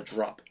don't want to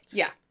drop it.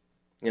 Yeah.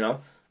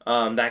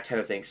 That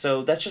kind of thing.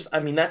 So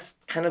that's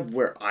kind of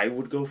where I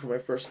would go for my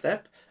first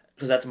step,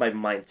 because that's my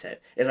mindset,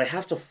 is I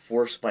have to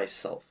force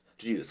myself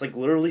to do this. Like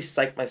literally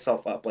psych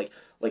myself up, like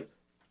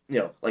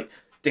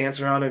dance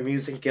around to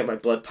music, get my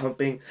blood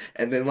pumping,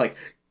 and then like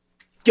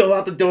go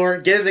out the door,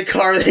 get in the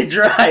car, then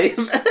drive.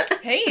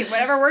 Hey,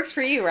 whatever works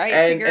for you, right?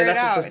 And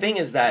that's just the thing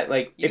is that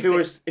like if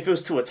it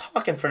was to a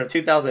talk in front of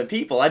 2,000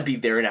 people, I'd be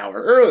there an hour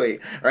early,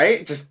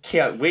 right? Just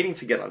waiting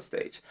to get on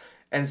stage.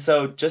 And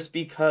so just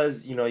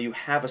because, you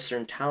have a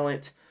certain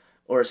talent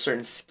or a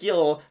certain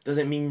skill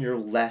doesn't mean you're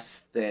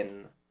less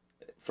than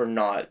for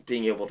not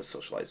being able to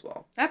socialize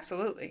well.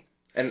 Absolutely.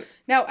 And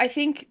now I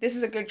think this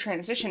is a good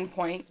transition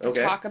point to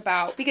talk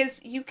about,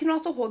 because you can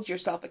also hold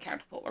yourself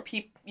accountable, or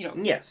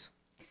Yes.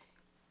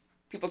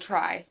 People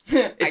try.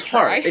 It's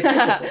hard. It's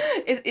difficult.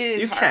 It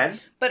is hard. You can.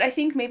 But I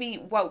think maybe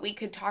what we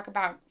could talk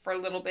about for a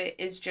little bit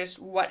is just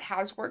what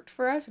has worked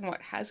for us and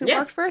what hasn't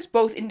worked for us,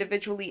 both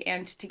individually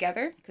and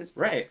together. Because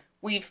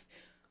we've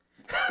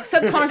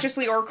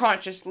subconsciously or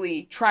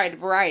consciously tried a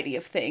variety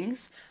of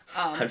things.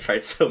 I've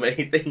tried so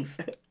many things.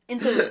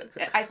 And so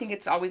I think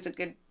it's always a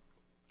good...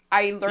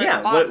 I learned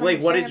a lot from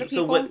other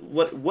people.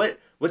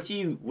 What do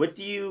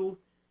you...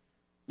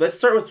 Let's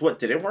start with what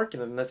didn't work,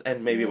 and then let's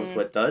end maybe with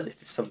what does. If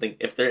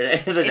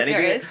there's anything.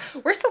 There is,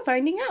 we're still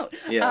finding out.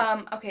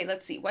 Yeah. Okay,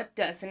 let's see. What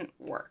doesn't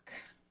work?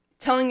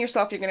 Telling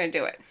yourself you're gonna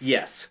do it.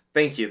 Yes,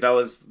 thank you. That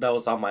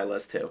was on my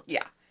list too.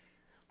 Yeah.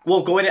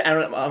 Well, I'm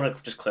gonna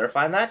just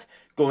clarify on that.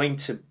 Going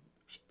to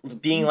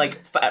being like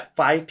at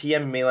 5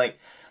 p.m. and being like,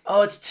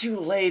 oh, it's too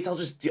late.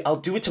 I'll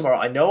do it tomorrow.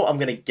 I know I'm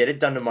gonna get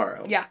it done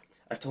tomorrow. Yeah.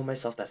 I've told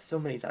myself that so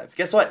many times.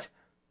 Guess what?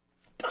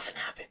 Doesn't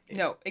happen.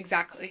 No,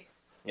 exactly.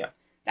 Yeah.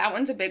 That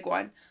one's a big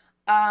one.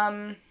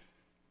 I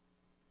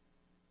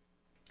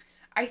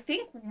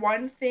think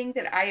one thing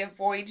that I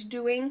avoid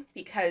doing,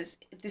 because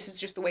this is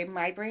just the way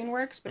my brain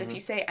works, but if you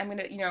say, I'm going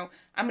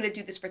to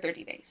do this for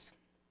 30 days.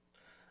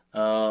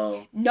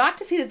 Oh. Not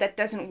to say that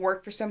doesn't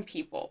work for some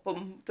people, but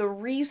the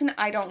reason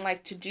I don't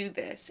like to do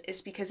this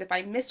is because if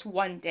I miss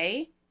one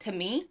day, to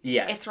me,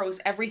 it throws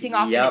everything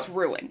off and it's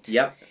ruined.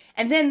 Yep.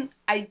 And then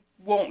I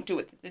won't do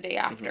it the day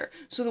after.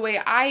 So the way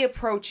I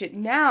approach it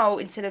now,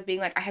 instead of being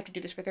like, I have to do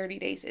this for 30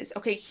 days, is,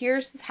 okay,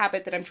 here's this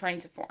habit that I'm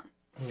trying to form.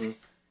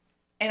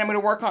 And I'm going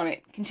to work on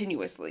it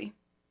continuously.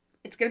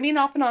 It's going to be an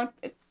off and on.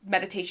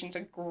 Meditation's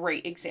a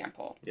great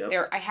example.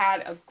 Yep. I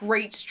had a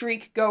great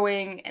streak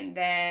going, and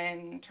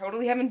then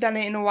totally haven't done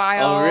it in a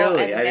while. Oh,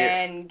 really? And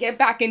then get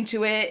back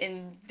into it,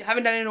 and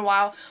haven't done it in a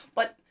while.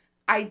 But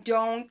I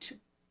don't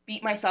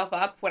beat myself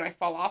up when I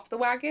fall off the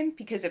wagon,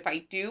 because if I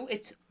do,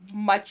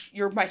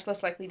 you're much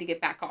less likely to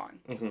get back on.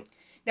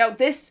 Now,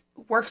 this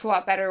works a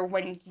lot better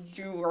when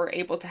you are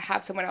able to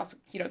have someone else,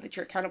 that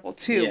you're accountable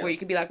to, where you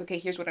can be like, okay,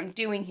 here's what I'm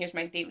doing, here's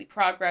my daily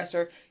progress,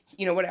 or,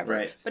 whatever.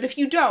 Right. But if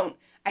you don't,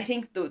 I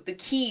think the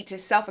key to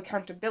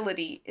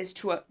self-accountability is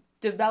to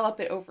develop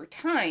it over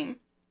time,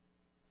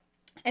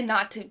 And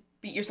not to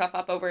beat yourself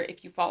up over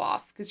if you fall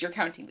off because you're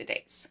counting the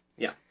days.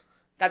 Yeah.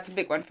 That's a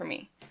big one for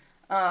me.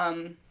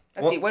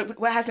 Let's see,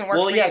 what hasn't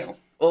worked for you?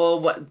 Well,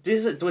 what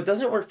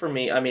doesn't work for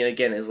me, I mean,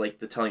 again, is like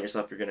the telling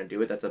yourself you're going to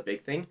do it. That's a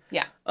big thing.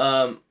 Yeah.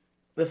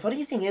 The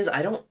funny thing is,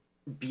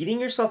 beating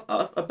yourself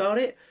up about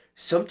it,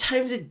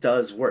 sometimes it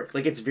does work.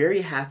 Like, it's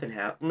very half and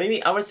half.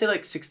 Maybe I would say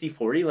like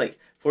 60-40, like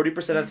 40%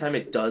 of the time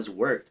it does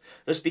work.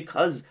 Just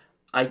because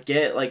I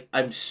get, like,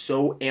 I'm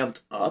so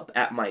amped up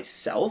at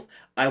myself,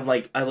 I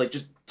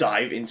just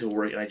dive into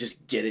work and I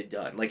just get it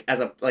done. Like,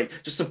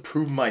 just to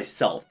prove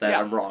myself that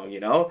I'm wrong,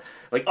 you know?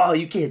 Like, oh,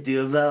 you can't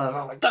do that.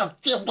 I'm like, oh,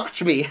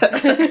 watch me.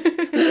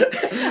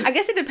 I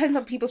guess it depends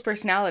on people's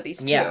personalities,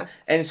 too. Yeah.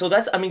 And so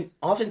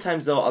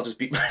oftentimes, though, I'll just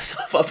beat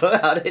myself up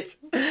about it.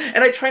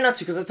 And I try not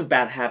to because that's a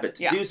bad habit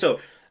to do. So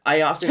I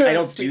don't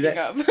do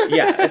that.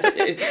 Yeah,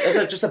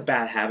 it's just a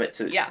bad habit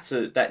to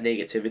that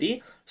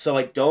negativity. So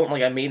I don't,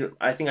 like,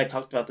 I think I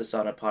talked about this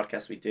on a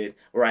podcast we did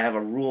where I have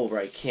a rule where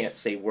I can't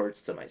say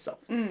words to myself.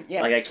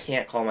 Yes. Like, I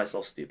can't call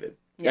myself stupid.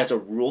 Yeah. That's a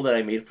rule that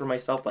I made for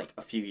myself like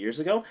a few years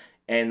ago,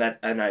 and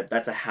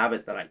that's a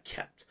habit that I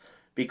kept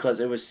because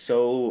it was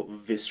so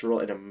visceral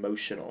and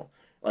emotional.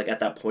 Like, at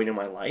that point in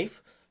my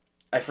life,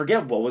 I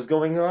forget what was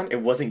going on.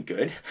 It wasn't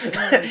good,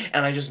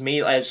 and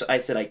I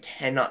said I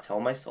cannot tell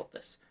myself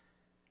this.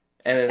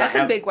 And that's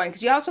a big one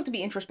because you also have to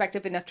be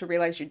introspective enough to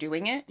realize you're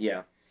doing it.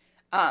 Yeah.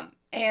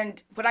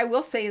 And what I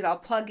will say is I'll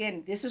plug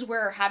in. This is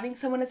where having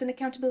someone as an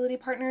accountability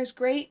partner is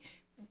great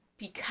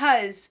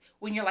because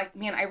when you're like,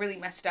 man, I really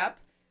messed up,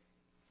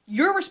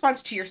 your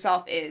response to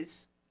yourself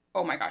is,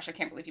 oh my gosh, I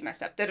can't believe you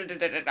messed up.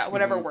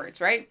 Whatever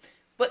words, right?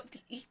 But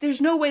there's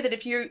no way that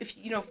if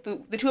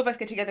the two of us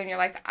get together and you're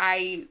like,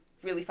 I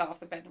really fell off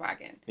the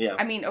bandwagon. Yeah.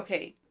 I mean,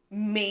 okay.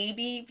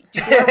 Maybe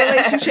due to our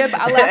relationship,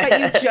 I'll laugh at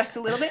you just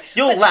a little bit.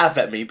 You'll laugh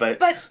at me, but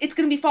it's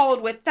going to be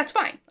followed with, that's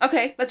fine.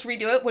 Okay, let's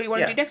redo it. What do you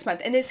want to do next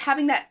month? And it's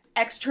having that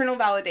external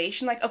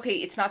validation, like, okay,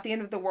 it's not the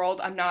end of the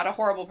world. I'm not a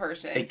horrible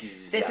person.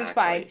 Exactly. This is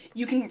fine.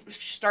 You can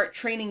start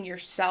training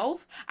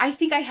yourself. I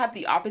think I have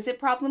the opposite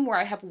problem where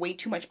I have way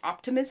too much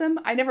optimism.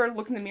 I never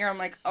look in the mirror. I'm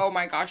like, oh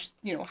my gosh,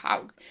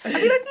 how? I'd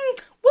be like,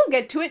 we'll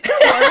get to it.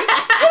 Don't worry.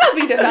 It'll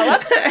be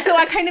developed. So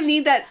I kind of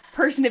need that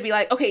person to be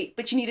like, okay,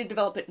 but you need to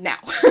develop it now.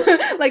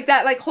 Like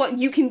that, like,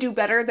 you can do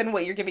better than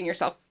what you're giving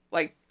yourself,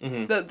 like,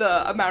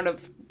 the amount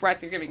of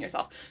breath you're giving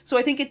yourself. So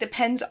I think it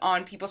depends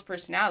on people's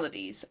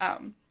personalities.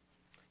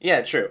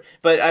 Yeah, true.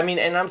 But, I mean,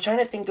 and I'm trying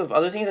to think of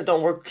other things that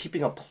don't work.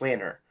 Keeping a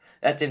planner.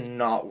 That did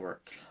not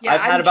work. Yeah,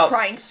 I'm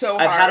trying so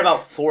hard. I've had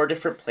about 4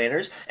 different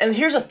planners. And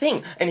here's the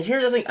thing.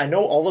 I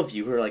know all of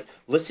you who are, like,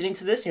 listening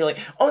to this, and you're like,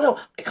 oh, no,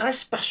 I got a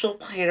special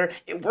planner.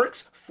 It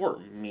works for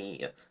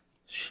me.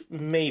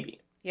 Maybe.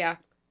 Yeah.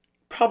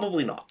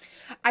 Probably not.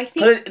 I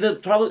think... The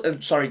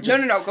problem... sorry.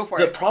 No, go for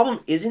it. The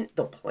problem isn't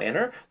the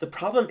planner. The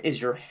problem is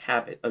your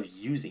habit of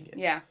using it.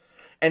 Yeah.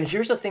 And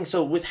here's the thing.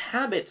 So with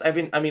habits, I've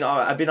been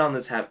on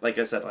this habit, like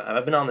I said,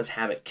 I've been on this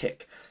habit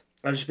kick.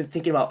 I've just been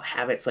thinking about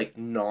habits like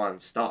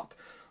nonstop.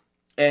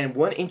 And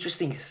one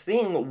interesting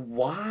thing,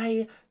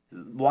 why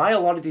a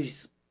lot of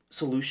these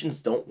solutions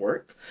don't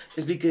work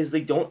is because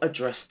they don't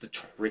address the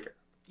trigger.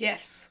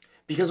 Yes.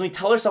 Because when we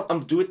tell ourselves,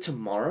 I'm do it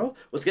tomorrow,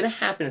 what's going to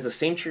happen is the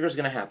same trigger is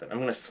going to happen. I'm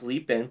going to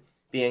sleep in,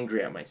 be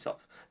angry at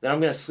myself. Then I'm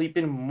going to sleep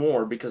in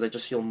more because I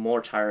just feel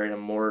more tired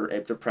and more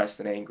depressed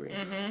and angry.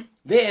 Mm-hmm.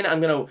 Then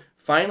I'm going to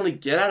finally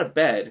get out of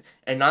bed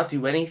and not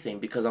do anything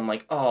because I'm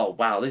like, oh,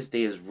 wow, this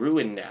day is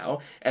ruined now.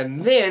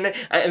 And then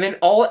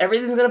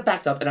everything's going to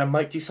back up and I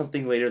might do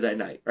something later that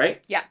night,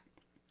 right? Yeah.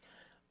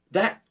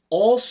 That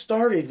all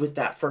started with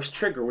that first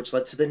trigger, which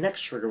led to the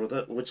next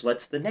trigger, which led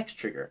to the next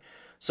trigger.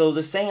 So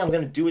the saying, I'm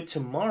going to do it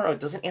tomorrow, it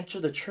doesn't answer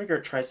the trigger,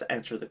 it tries to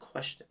answer the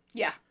question.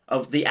 Yeah.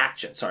 Of the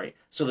action, sorry.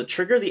 So the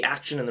trigger, the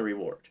action, and the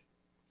reward.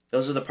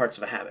 Those are the parts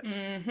of a habit.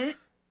 Mm-hmm.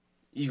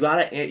 You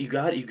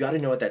gotta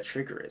know what that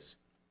trigger is.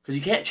 Because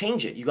you can't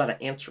change it. You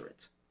gotta answer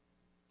it.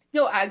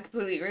 No, I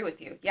completely agree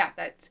with you. Yeah,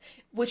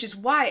 which is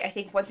why I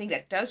think one thing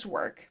that does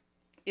work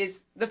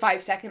is the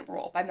 5-second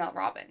rule by Mel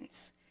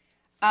Robbins.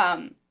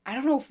 I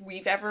don't know if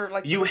we've ever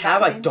You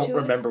have, I don't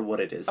remember what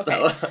it is. Okay.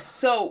 Though.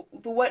 So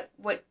what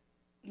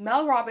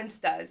Mel Robbins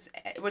does,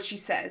 what she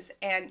says,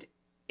 and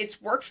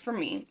it's worked for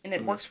me, and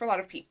it works for a lot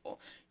of people.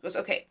 It goes,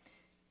 okay,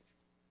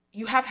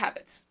 you have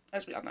habits,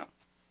 as we all know,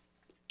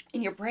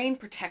 and your brain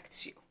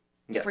protects you.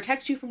 It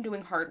protects you from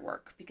doing hard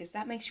work because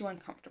that makes you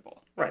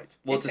uncomfortable. Right.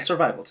 Well, it's a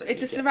survival technique.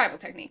 It's a survival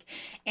technique.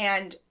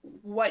 And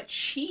what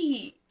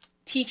she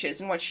teaches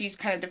and what she's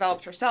kind of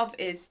developed herself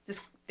is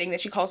this thing that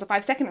she calls a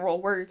 5-second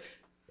rule, where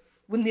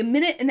when the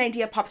minute an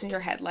idea pops into your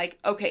head, like,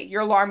 okay,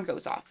 your alarm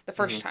goes off the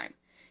first time.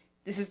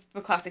 This is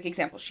the classic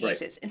example she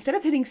uses. Instead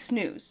of hitting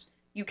snooze,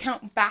 you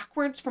count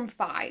backwards from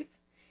 5,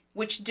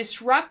 which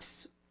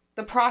disrupts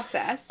the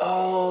process.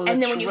 Oh, that's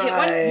and then when you hit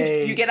one,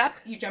 you get up,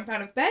 you jump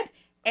out of bed,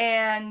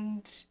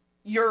 and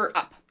you're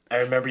up. I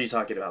remember you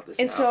talking about this.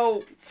 And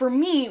so for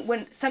me,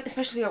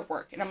 especially at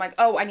work, and I'm like,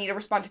 oh, I need to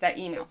respond to that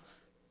email.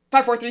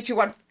 5, 4, 3, 2,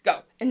 1, go.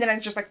 And then I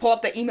just like pull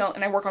up the email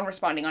and I work on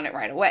responding on it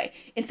right away.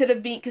 Instead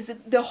of being, because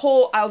the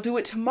whole I'll do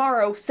it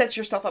tomorrow sets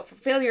yourself up for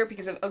failure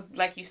because of,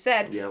 like you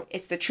said,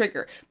 it's the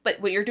trigger. But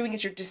what you're doing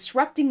is you're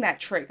disrupting that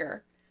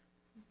trigger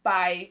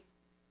by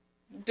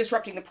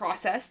disrupting the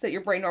process that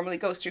your brain normally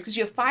goes through. Because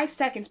you have 5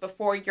 seconds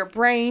before your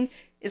brain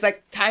is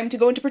like, time to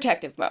go into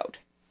protective mode.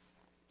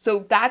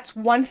 So that's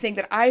one thing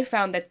that I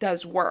found that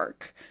does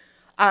work.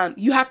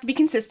 You have to be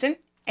consistent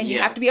and you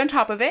have to be on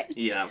top of it.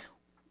 Yeah.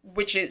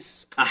 Which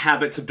is a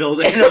habit to build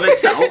in and of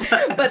itself.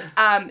 But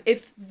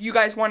if you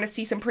guys want to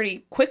see some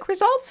pretty quick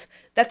results,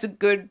 that's a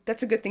good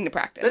thing to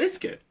practice. That is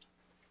good.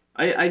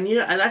 I need,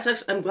 and that's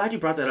actually, I'm glad you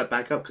brought that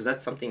back up because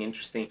that's something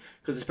interesting.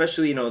 Because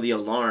especially, you know, the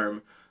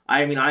alarm.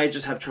 I mean, I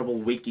just have trouble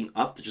waking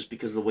up just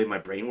because of the way my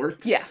brain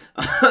works. Yeah.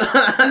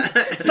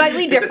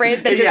 Slightly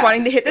different than just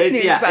wanting to hit the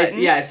snooze button.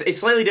 It's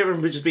slightly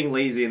different from just being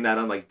lazy in that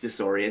I'm like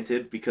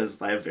disoriented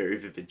because I have very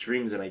vivid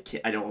dreams and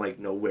I don't like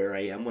know where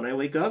I am when I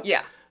wake up.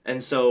 Yeah.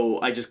 And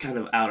so I just kind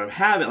of out of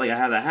habit, like I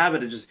have that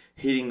habit of just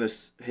hitting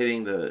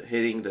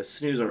the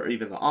snooze or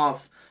even the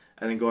off,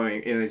 and then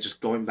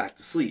going back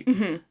to sleep.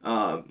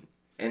 Mm-hmm.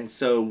 And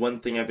so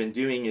one thing I've been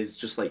doing is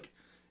just like,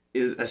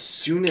 is as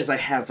soon as I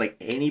have like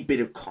any bit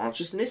of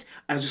consciousness,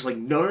 I was just like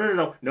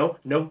no,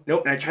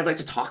 and I try like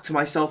to talk to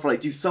myself or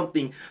like do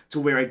something to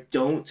where I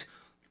don't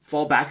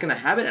fall back in a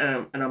habit,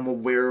 and I'm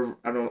aware.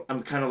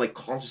 I'm kind of like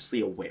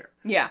consciously aware.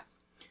 Yeah.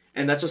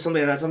 And that's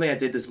something I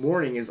did this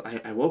morning. Is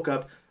I woke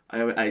up.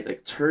 I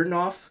like turned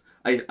off.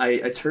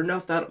 I turned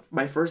off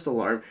my first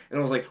alarm, and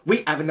I was like,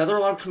 wait, I have another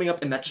alarm coming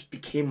up, and that just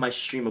became my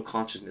stream of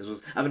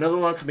consciousness. I have another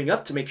alarm coming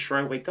up to make sure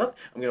I wake up.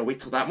 I'm gonna wait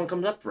till that one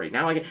comes up right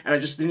now. And I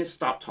just didn't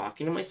stop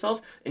talking to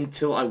myself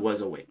until I was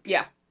awake.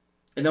 Yeah.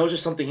 And that was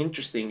just something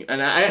interesting,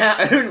 and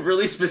I didn't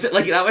really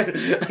specific now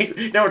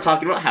we're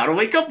talking about how to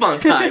wake up on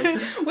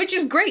time, which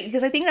is great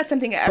because I think that's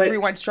something that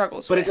everyone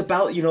struggles with. But it's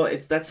about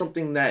that's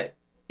something that.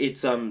 It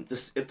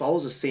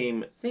follows the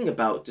same thing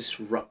about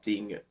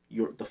disrupting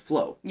the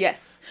flow.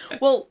 Yes.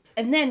 Well,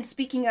 and then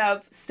speaking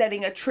of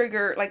setting a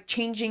trigger, like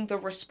changing the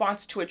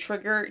response to a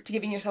trigger to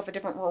giving yourself a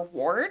different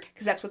reward,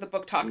 because that's what the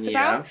book talks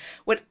about.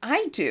 What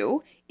I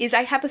do is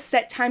I have a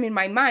set time in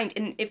my mind,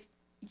 and if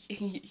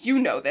you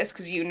know this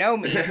because you know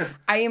me,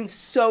 I am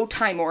so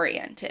time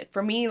oriented.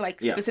 For me, like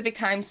specific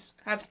times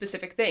have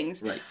specific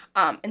things, right?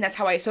 And that's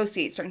how I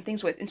associate certain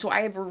things with. And so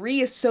I have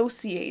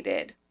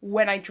reassociated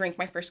when I drink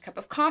my first cup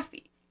of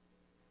coffee.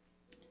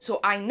 So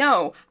I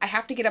know I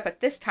have to get up at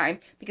this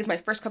time because my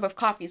first cup of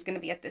coffee is going to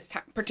be at this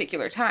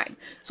particular time.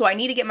 So I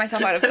need to get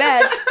myself out of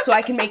bed so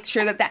I can make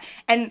sure that.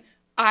 And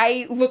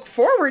I look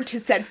forward to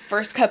said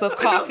first cup of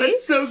coffee.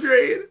 That's so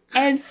great.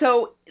 And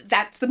so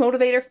that's the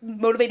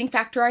motivating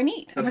factor I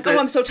need. I'm like,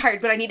 I'm so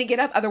tired, but I need to get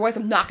up. Otherwise,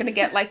 I'm not going to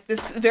get like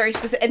this very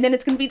specific, and then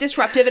it's going to be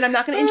disruptive and I'm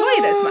not going to enjoy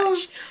it as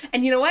much.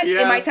 And you know what?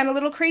 It might sound a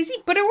little crazy,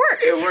 but it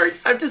works. It works.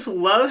 I just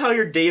love how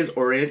your day is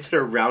oriented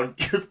around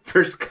your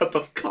first cup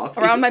of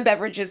coffee. Around my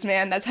beverages,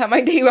 man. That's how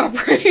my day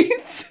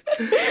operates.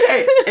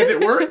 Hey, if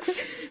it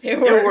works, it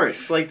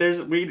works. Like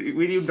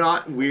we do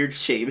not weird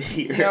shame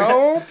here.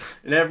 Nope.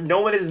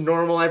 No one is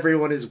normal.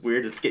 Everyone is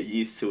weird. Let's get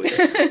used to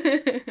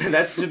it. And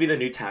that should be the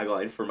new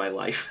tagline for my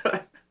life.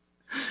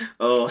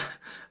 Oh,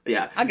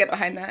 yeah. I'll get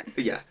behind that.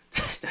 Yeah,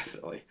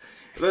 definitely.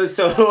 So,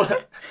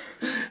 so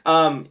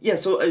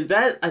is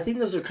that, I think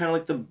those are kind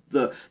of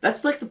like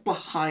that's like the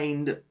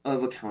behind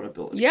of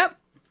accountability. Yep.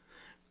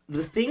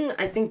 The thing,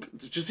 I think,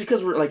 just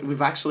because we're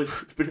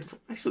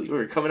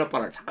coming up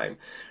on our time,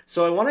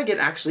 so I want to get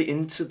actually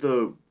into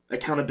the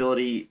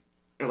accountability,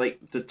 or like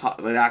the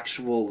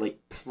actual like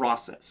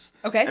process.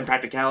 Okay. And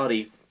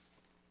practicality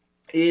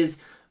is,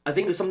 I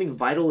think something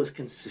vital is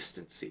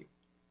consistency.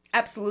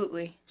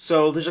 Absolutely.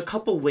 So there's a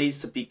couple ways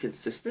to be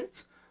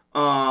consistent.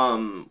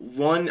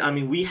 One, I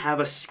mean, we have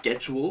a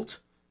scheduled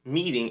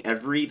meeting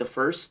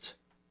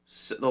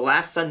the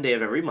last Sunday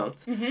of every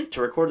month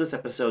to record this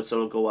episode, so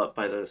it'll go up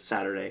by the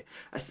Saturday.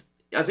 I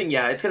think,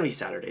 it's gonna be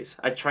Saturdays.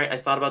 I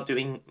thought about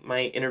doing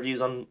my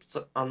interviews on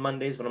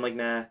Mondays, but I'm like,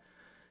 nah,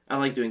 I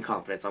like doing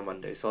confidence on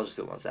Mondays, so I'll just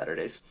do them on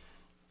Saturdays.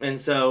 And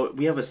so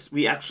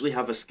we actually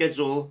have a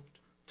scheduled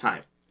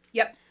time.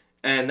 Yep.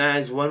 And that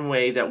is one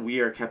way that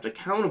we are kept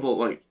accountable,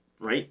 like,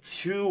 right,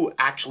 to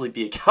actually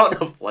be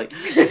accountable, like,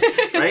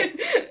 right,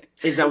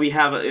 is that we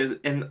have,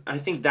 and I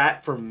think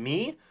that, for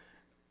me,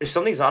 if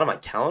something's not on my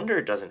calendar,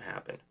 it doesn't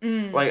happen.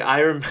 Like, I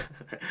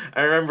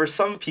remember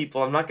some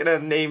people, I'm not going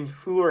to name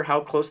who or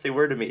how close they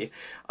were to me,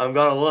 got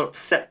a little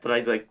upset that I,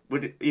 like,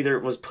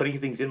 was putting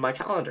things in my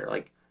calendar,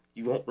 like,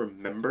 you won't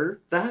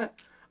remember that?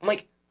 I'm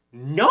like,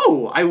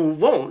 no, I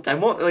won't,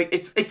 like,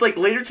 it's like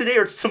later today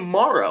or it's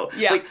tomorrow.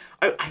 Yeah. Like,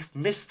 I've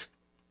missed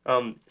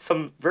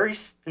some very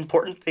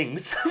important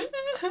things.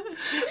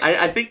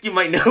 I think you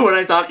might know what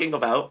I'm talking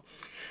about.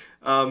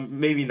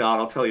 Maybe not.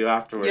 I'll tell you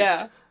afterwards.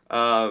 Yeah.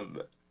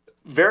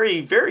 Very,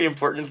 very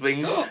important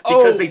things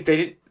because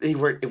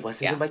it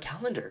wasn't in my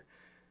calendar.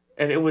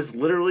 And it was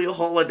literally a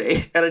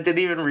holiday and I didn't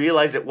even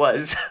realize it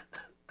was.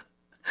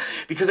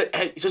 Because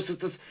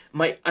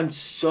I'm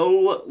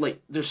so,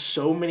 like, there's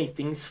so many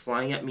things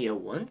flying at me at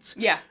once.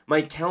 Yeah.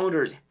 My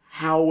calendar is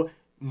how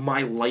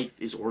my life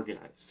is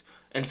organized.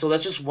 And so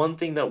that's just one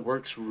thing that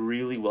works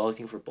really well, I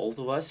think, for both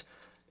of us,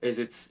 is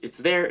it's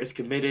there, it's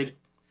committed.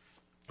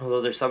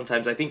 Although there's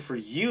sometimes, I think for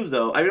you,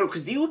 though, I don't know,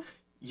 because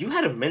you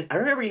had I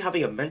remember you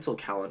having a mental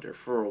calendar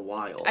for a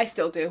while. I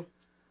still do.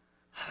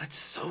 That's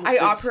so... I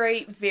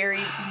operate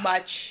very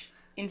much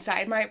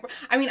inside my...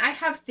 I mean, I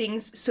have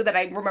things so that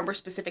I remember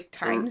specific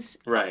times.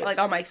 Right. Like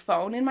on my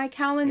phone in my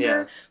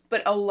calendar. Yeah.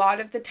 But a lot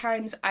of the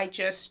times I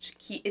just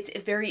keep... It's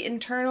very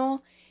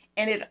internal.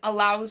 And it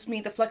allows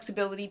me the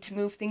flexibility to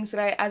move things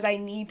as I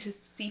need to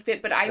see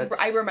fit. But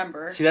I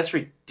remember. See, that's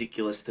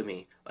ridiculous to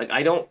me. Like,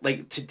 I don't...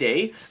 Like,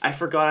 today, I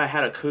forgot I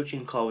had a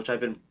coaching call, which I've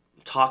been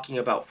talking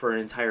about for an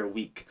entire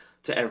week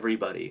to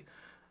everybody.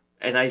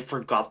 And I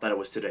forgot that it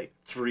was today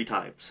 3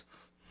 times.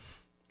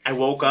 I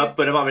woke up,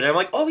 but I'm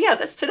like, oh yeah,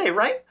 that's today,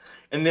 right?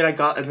 And then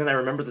I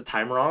remembered the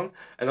time wrong,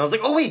 and I was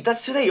like, oh wait,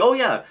 that's today, oh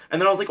yeah.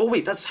 And then I was like, oh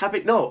wait, that's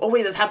happening, no, oh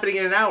wait, that's happening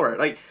in an hour.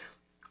 Like,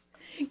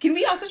 can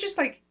we also just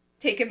like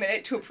take a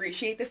minute to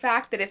appreciate the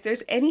fact that if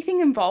there's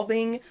anything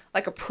involving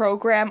like a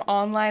program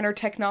online or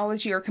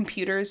technology or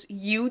computers,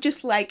 you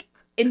just like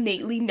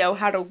innately know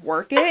how to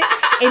work it.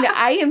 And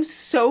I am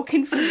so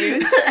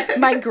confused.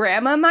 My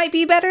grandma might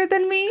be better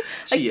than me.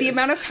 Like the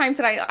amount of times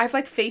that I've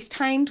like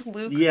FaceTimed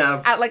Luke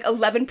at like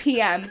 11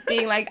 p.m.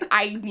 being like,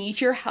 I need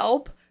your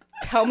help.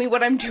 Tell me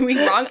what I'm doing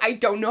wrong. I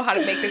don't know how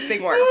to make this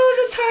thing work. Oh,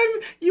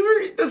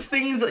 the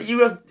things that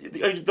you have,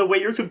 the way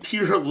your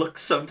computer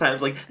looks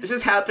sometimes. Like, this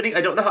is happening. I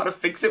don't know how to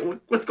fix it.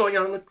 What's going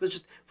on? Look, let's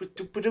just,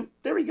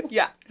 there we go.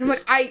 Yeah. And I'm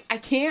like, I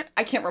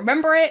can't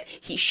remember it.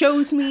 He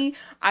shows me.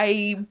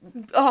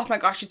 Oh my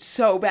gosh, it's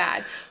so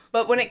bad.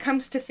 But when it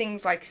comes to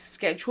things like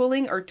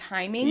scheduling or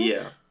timing,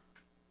 yeah,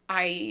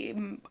 I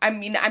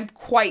mean, I'm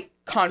quite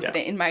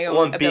confident in my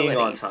own abilities. Being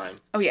on time.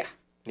 Oh yeah.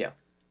 Yeah.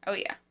 Oh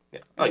yeah. Yeah.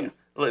 Oh yeah.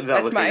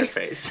 That's your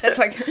face. That's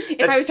like,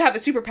 if I was to have a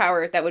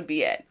superpower, that would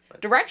be it.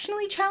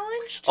 Directionally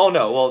challenged? Oh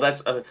no, well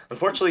that's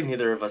unfortunately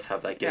neither of us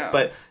have that gift.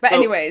 No. But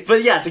anyways.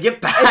 But yeah, to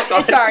get back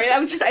on sorry, that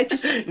was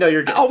just no,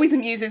 you're good. It always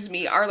amuses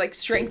me our like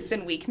strengths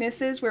and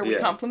weaknesses where we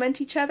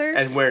complement each other.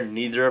 And where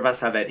neither of us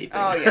have anything.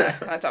 Oh yeah,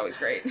 that's always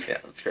great. Yeah,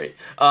 that's great.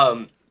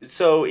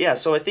 So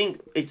I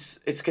think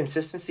it's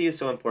consistency is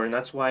so important.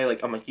 That's why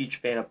like I'm a huge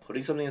fan of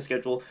putting something in the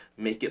schedule,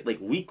 make it like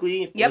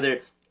weekly.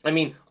 Yep. I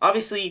mean,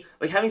 obviously,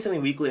 like having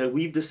something weekly, like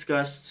we've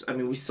discussed. I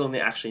mean, we still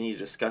actually need to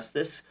discuss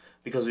this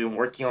because we've been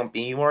working on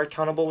being more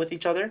accountable with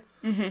each other.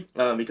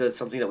 Mm-hmm. Because it's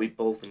something that we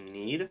both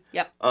need.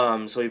 Yep.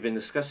 So we've been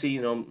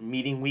discussing,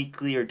 meeting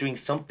weekly or doing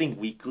something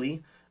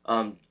weekly.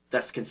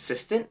 That's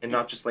consistent and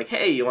not just like,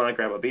 hey, you want to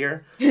grab a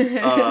beer?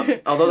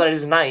 Although that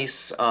is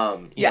nice. You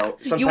know,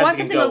 sometimes you want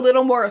something a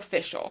little more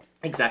official.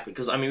 Exactly,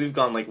 because I mean we've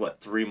gone like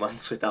 3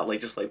 months without like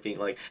just like being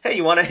like, hey,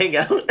 you want to hang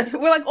out?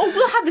 We're like, oh,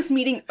 we'll have this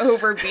meeting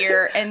over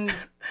beer, and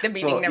the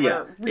meeting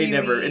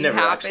it never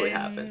actually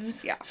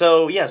happens. Yeah.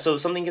 So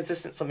something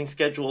consistent, something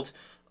scheduled,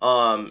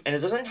 and it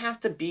doesn't have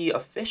to be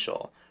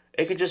official.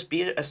 It could just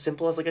be as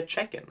simple as like a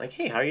check-in, like,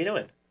 hey, how are you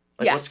doing?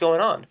 Like, what's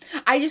going on?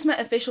 I just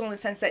meant official in the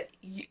sense that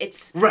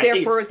it's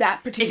there for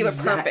that particular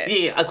purpose.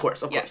 Yeah, of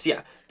course,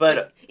 yeah.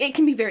 But it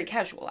can be very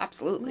casual,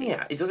 absolutely.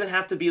 Yeah, it doesn't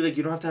have to be like,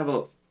 you don't have to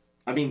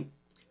have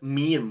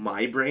me and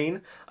my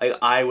brain,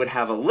 I would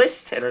have a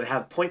list and I'd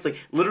have points. Like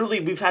literally,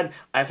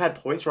 I've had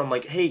points where I'm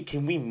like, hey,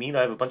 can we meet?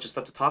 I have a bunch of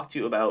stuff to talk to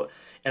you about,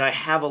 and I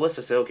have a list.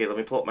 I say, okay, let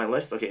me pull up my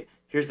list. Okay,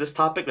 here's this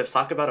topic. Let's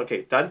talk about.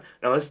 Okay, done.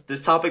 Now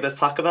this topic. Let's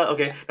talk about.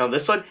 Okay, now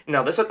this one.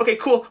 Now this one. Okay,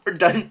 cool. We're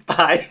done.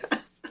 Bye.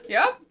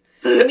 Yep.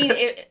 I mean,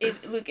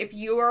 if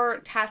your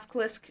task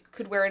list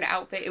could wear an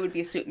outfit, it would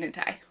be a suit and a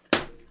tie.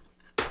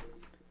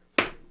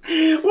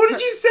 What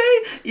did you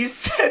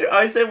say?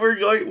 I said we're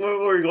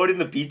going to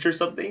the beach or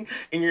something,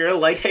 and you're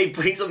like, hey,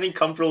 bring something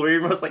comfortable. I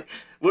was like,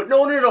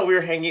 no, we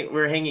were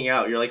hanging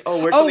out. You're like,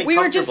 oh, we're something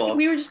comfortable.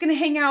 We were just gonna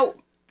hang out.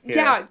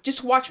 Yeah,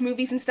 just watch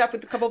movies and stuff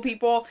with a couple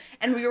people,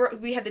 and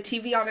we had the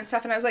TV on and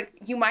stuff, and I was like,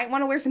 you might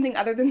want to wear something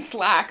other than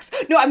slacks.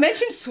 No, I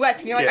mentioned sweats,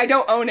 and you're like, I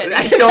don't own it.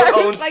 I don't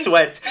own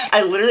sweats.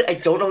 I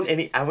don't own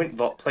any. I went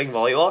playing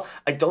volleyball.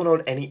 I don't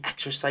own any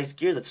exercise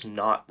gear that's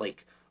not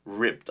like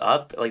ripped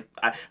up. Like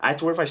I had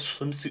to wear my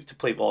swimsuit to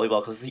play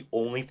volleyball because it's the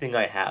only thing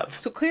I have.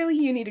 So clearly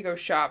you need to go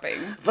shopping.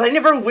 But I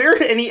never wear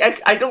any.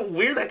 I don't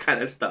wear that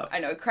kind of stuff. I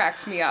know, it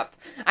cracks me up.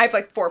 I have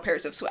like 4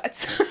 pairs of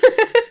sweats.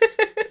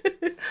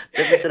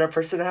 Difference in our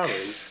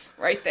personalities.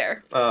 Right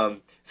there. We're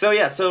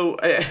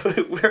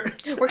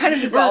kind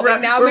of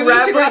dissolving now. Maybe we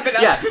should wrap it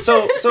up. Yeah.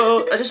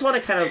 So I just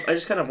want to kind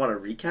of want to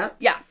recap.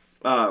 Yeah.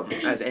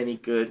 As any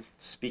good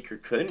speaker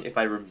could, if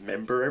I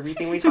remember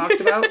everything we talked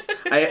about.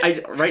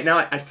 I right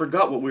now I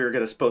forgot what we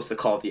were supposed to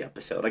call the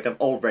episode. Like I've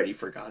already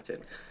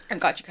forgotten. I've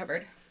got you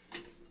covered.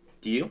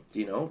 Do you? Do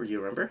you know? Or do you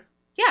remember?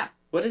 Yeah.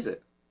 What is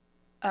it?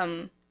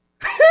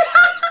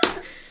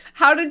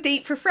 How to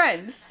date for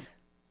friends.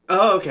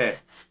 Oh, okay.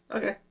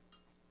 Okay.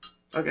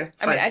 Okay.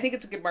 I mean, I think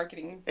it's a good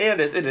marketing. Yeah,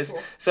 it is.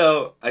 Cool.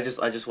 So I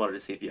just wanted to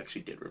see if you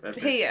actually did remember.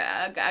 Hey,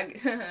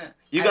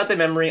 you got the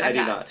memory. I do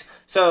not.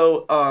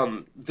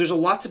 So there's a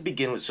lot to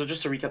begin with. So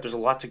just to recap, there's a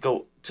lot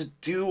to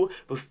do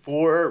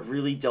before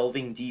really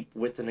delving deep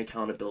with an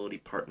accountability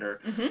partner.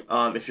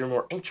 Mm-hmm. If you're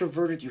more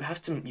introverted, you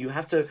have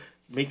to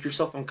make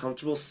yourself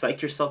uncomfortable,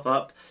 psych yourself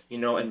up,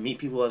 and meet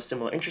people who have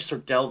similar interests, or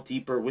delve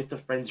deeper with the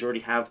friends you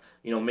already have,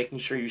 making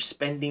sure you're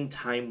spending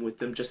time with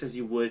them just as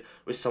you would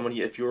with someone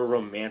if you were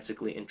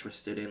romantically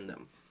interested in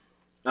them.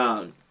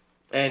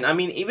 And I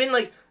mean, even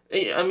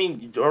a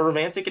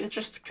romantic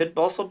interest could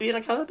also be an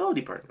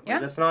accountability partner. Yeah.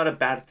 That's not a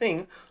bad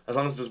thing, as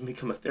long as it doesn't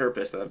become a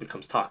therapist and that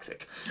becomes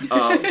toxic.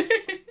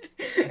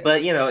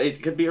 But,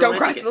 it could be a Don't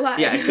cross the line.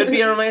 Yeah, it could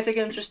be a romantic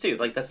interest too.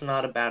 That's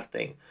not a bad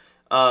thing.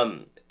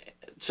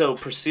 So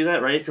pursue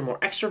that, right? If you're more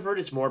extroverted,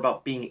 it's more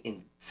about being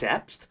in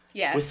depth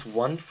with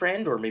one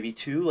friend or maybe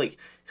two,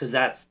 because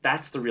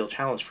that's the real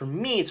challenge. For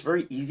me, it's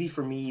very easy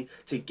for me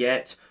to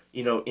get,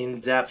 in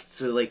depth,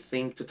 to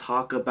think, to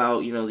talk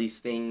about, these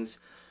things.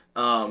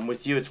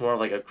 With you, it's more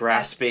of a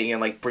grasping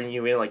and bring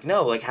you in.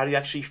 No, how do you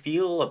actually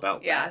feel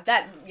about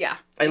that?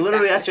 I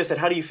literally asked you. I said,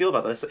 "How do you feel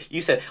about this?" You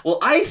said, "Well,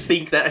 I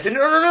think that." I said,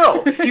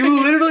 "No.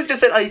 You literally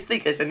just said, I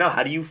think." I said, "No.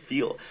 How do you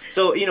feel?"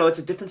 So it's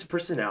a difference of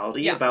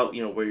personality about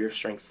where your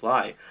strengths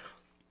lie,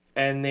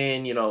 and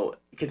then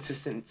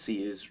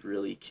consistency is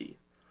really key,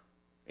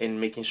 in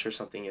making sure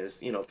something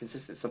is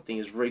consistent, something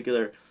is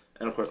regular.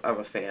 And of course, I'm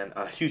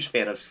a huge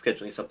fan of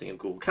scheduling something in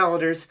Google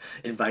Calendars,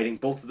 inviting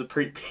both of the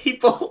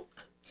people.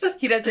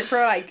 He does it for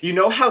how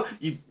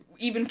you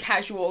even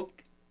casual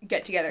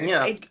get-togethers.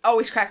 Yeah. It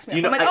always cracks me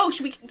up. I'm like,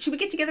 should we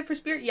get together for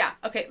Spirit? Yeah.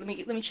 Okay, let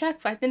me check.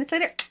 5 minutes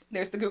later,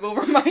 there's the Google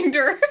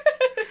reminder.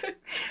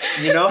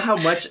 You know how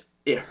much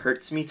it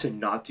hurts me to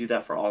not do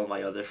that for all of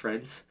my other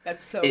friends?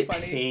 That's so funny. It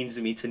pains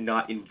me to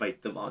not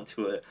invite them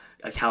onto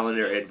a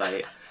calendar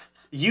invite.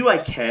 You, I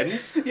can.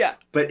 Yeah.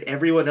 But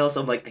everyone else,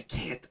 I'm like, I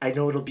can't. I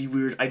know it'll be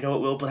weird. I know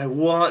it will, but I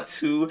want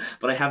to.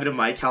 But I have it in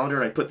my calendar,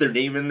 and I put their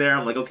name in there.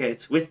 I'm like, okay,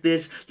 it's with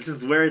this. This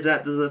is where it's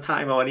at. This is the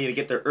time. Oh, I need to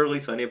get there early,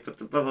 so I need to put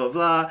the blah, blah,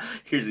 blah.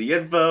 Here's the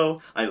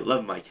info. I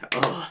love my calendar.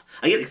 Oh,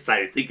 I get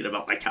excited thinking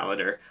about my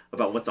calendar,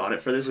 about what's on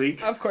it for this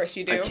week. Of course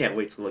you do. I can't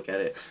wait to look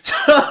at it.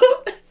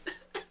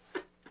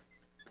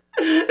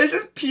 This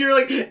is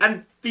pure,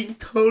 I'm being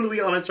totally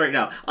honest right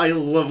now. I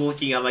love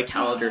looking at my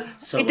calendar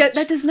so much.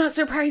 That does not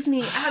surprise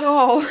me at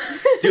all.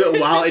 Do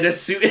it while in a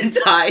suit and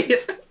tie.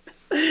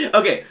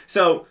 Okay,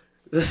 so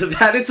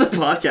that is the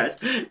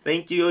podcast.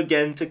 Thank you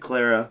again to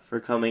Clara for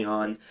coming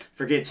on,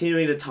 for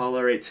continuing to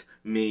tolerate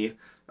me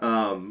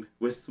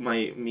with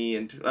me,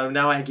 and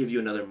now I give you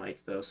another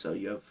mic though, so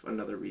you have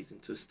another reason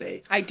to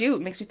stay. I do.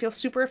 It makes me feel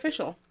super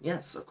official.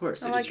 Yes, of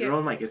course. It is your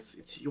own mic.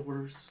 It's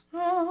yours.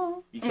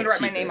 Oh, I'm gonna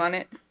write my name on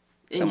it.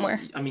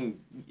 Somewhere. I mean,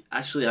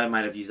 actually, I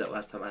might have used that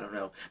last time. I don't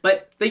know.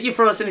 But thank you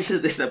for listening to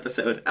this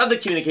episode of the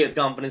Communicate with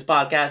Confidence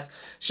podcast.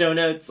 Show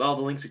notes, all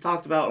the links we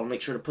talked about. I'll make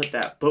sure to put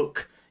that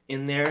book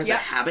in there, The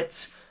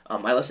Habits.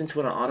 I listened to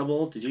it on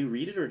Audible. Did you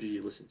read it or did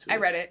you listen to it? I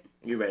read it.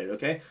 You read it,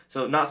 okay.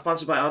 So, not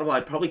sponsored by Audible. I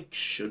probably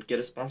should get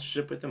a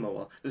sponsorship with them. Oh,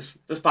 well. This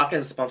podcast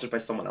is sponsored by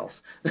someone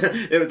else.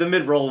 The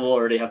mid-roll will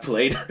already have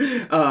played.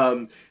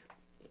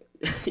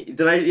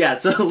 Did I? Yeah,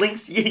 so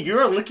links,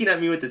 you're looking at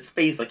me with this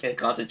face. I can't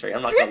concentrate.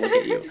 I'm not going to look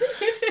at you.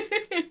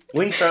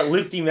 Links are at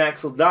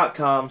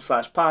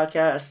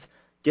lukedmaxwell.com/podcast.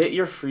 Get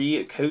your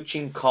free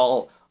coaching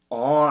call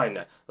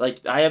on.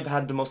 I have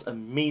had the most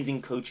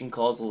amazing coaching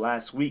calls the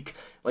last week.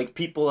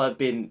 People have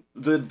been,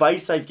 the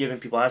advice I've given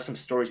people, I have some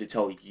stories to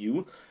tell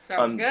you.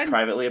 Sounds good.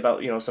 Privately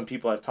about, some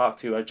people I've talked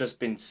to. I've just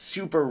been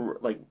super,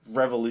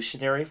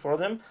 revolutionary for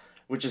them,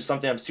 which is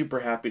something I'm super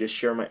happy to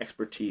share my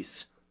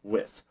expertise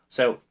with.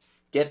 So,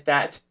 get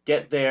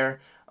there.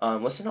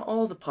 Listen to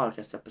all the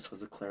podcast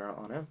episodes of Clara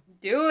on it.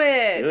 Do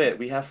it.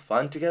 We have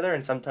fun together,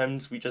 and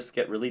sometimes we just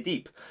get really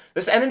deep.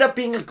 This ended up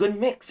being a good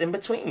mix in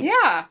between.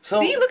 Yeah.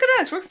 So, see, look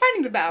at us. We're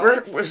finding the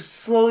balance. We're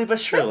slowly but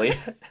surely.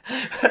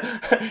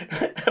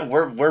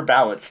 we're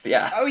balanced,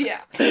 yeah. Oh,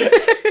 yeah.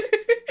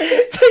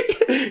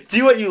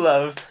 Do what you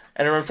love,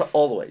 and remember to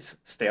always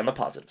stay on the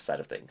positive side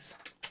of things.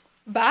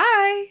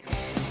 Bye.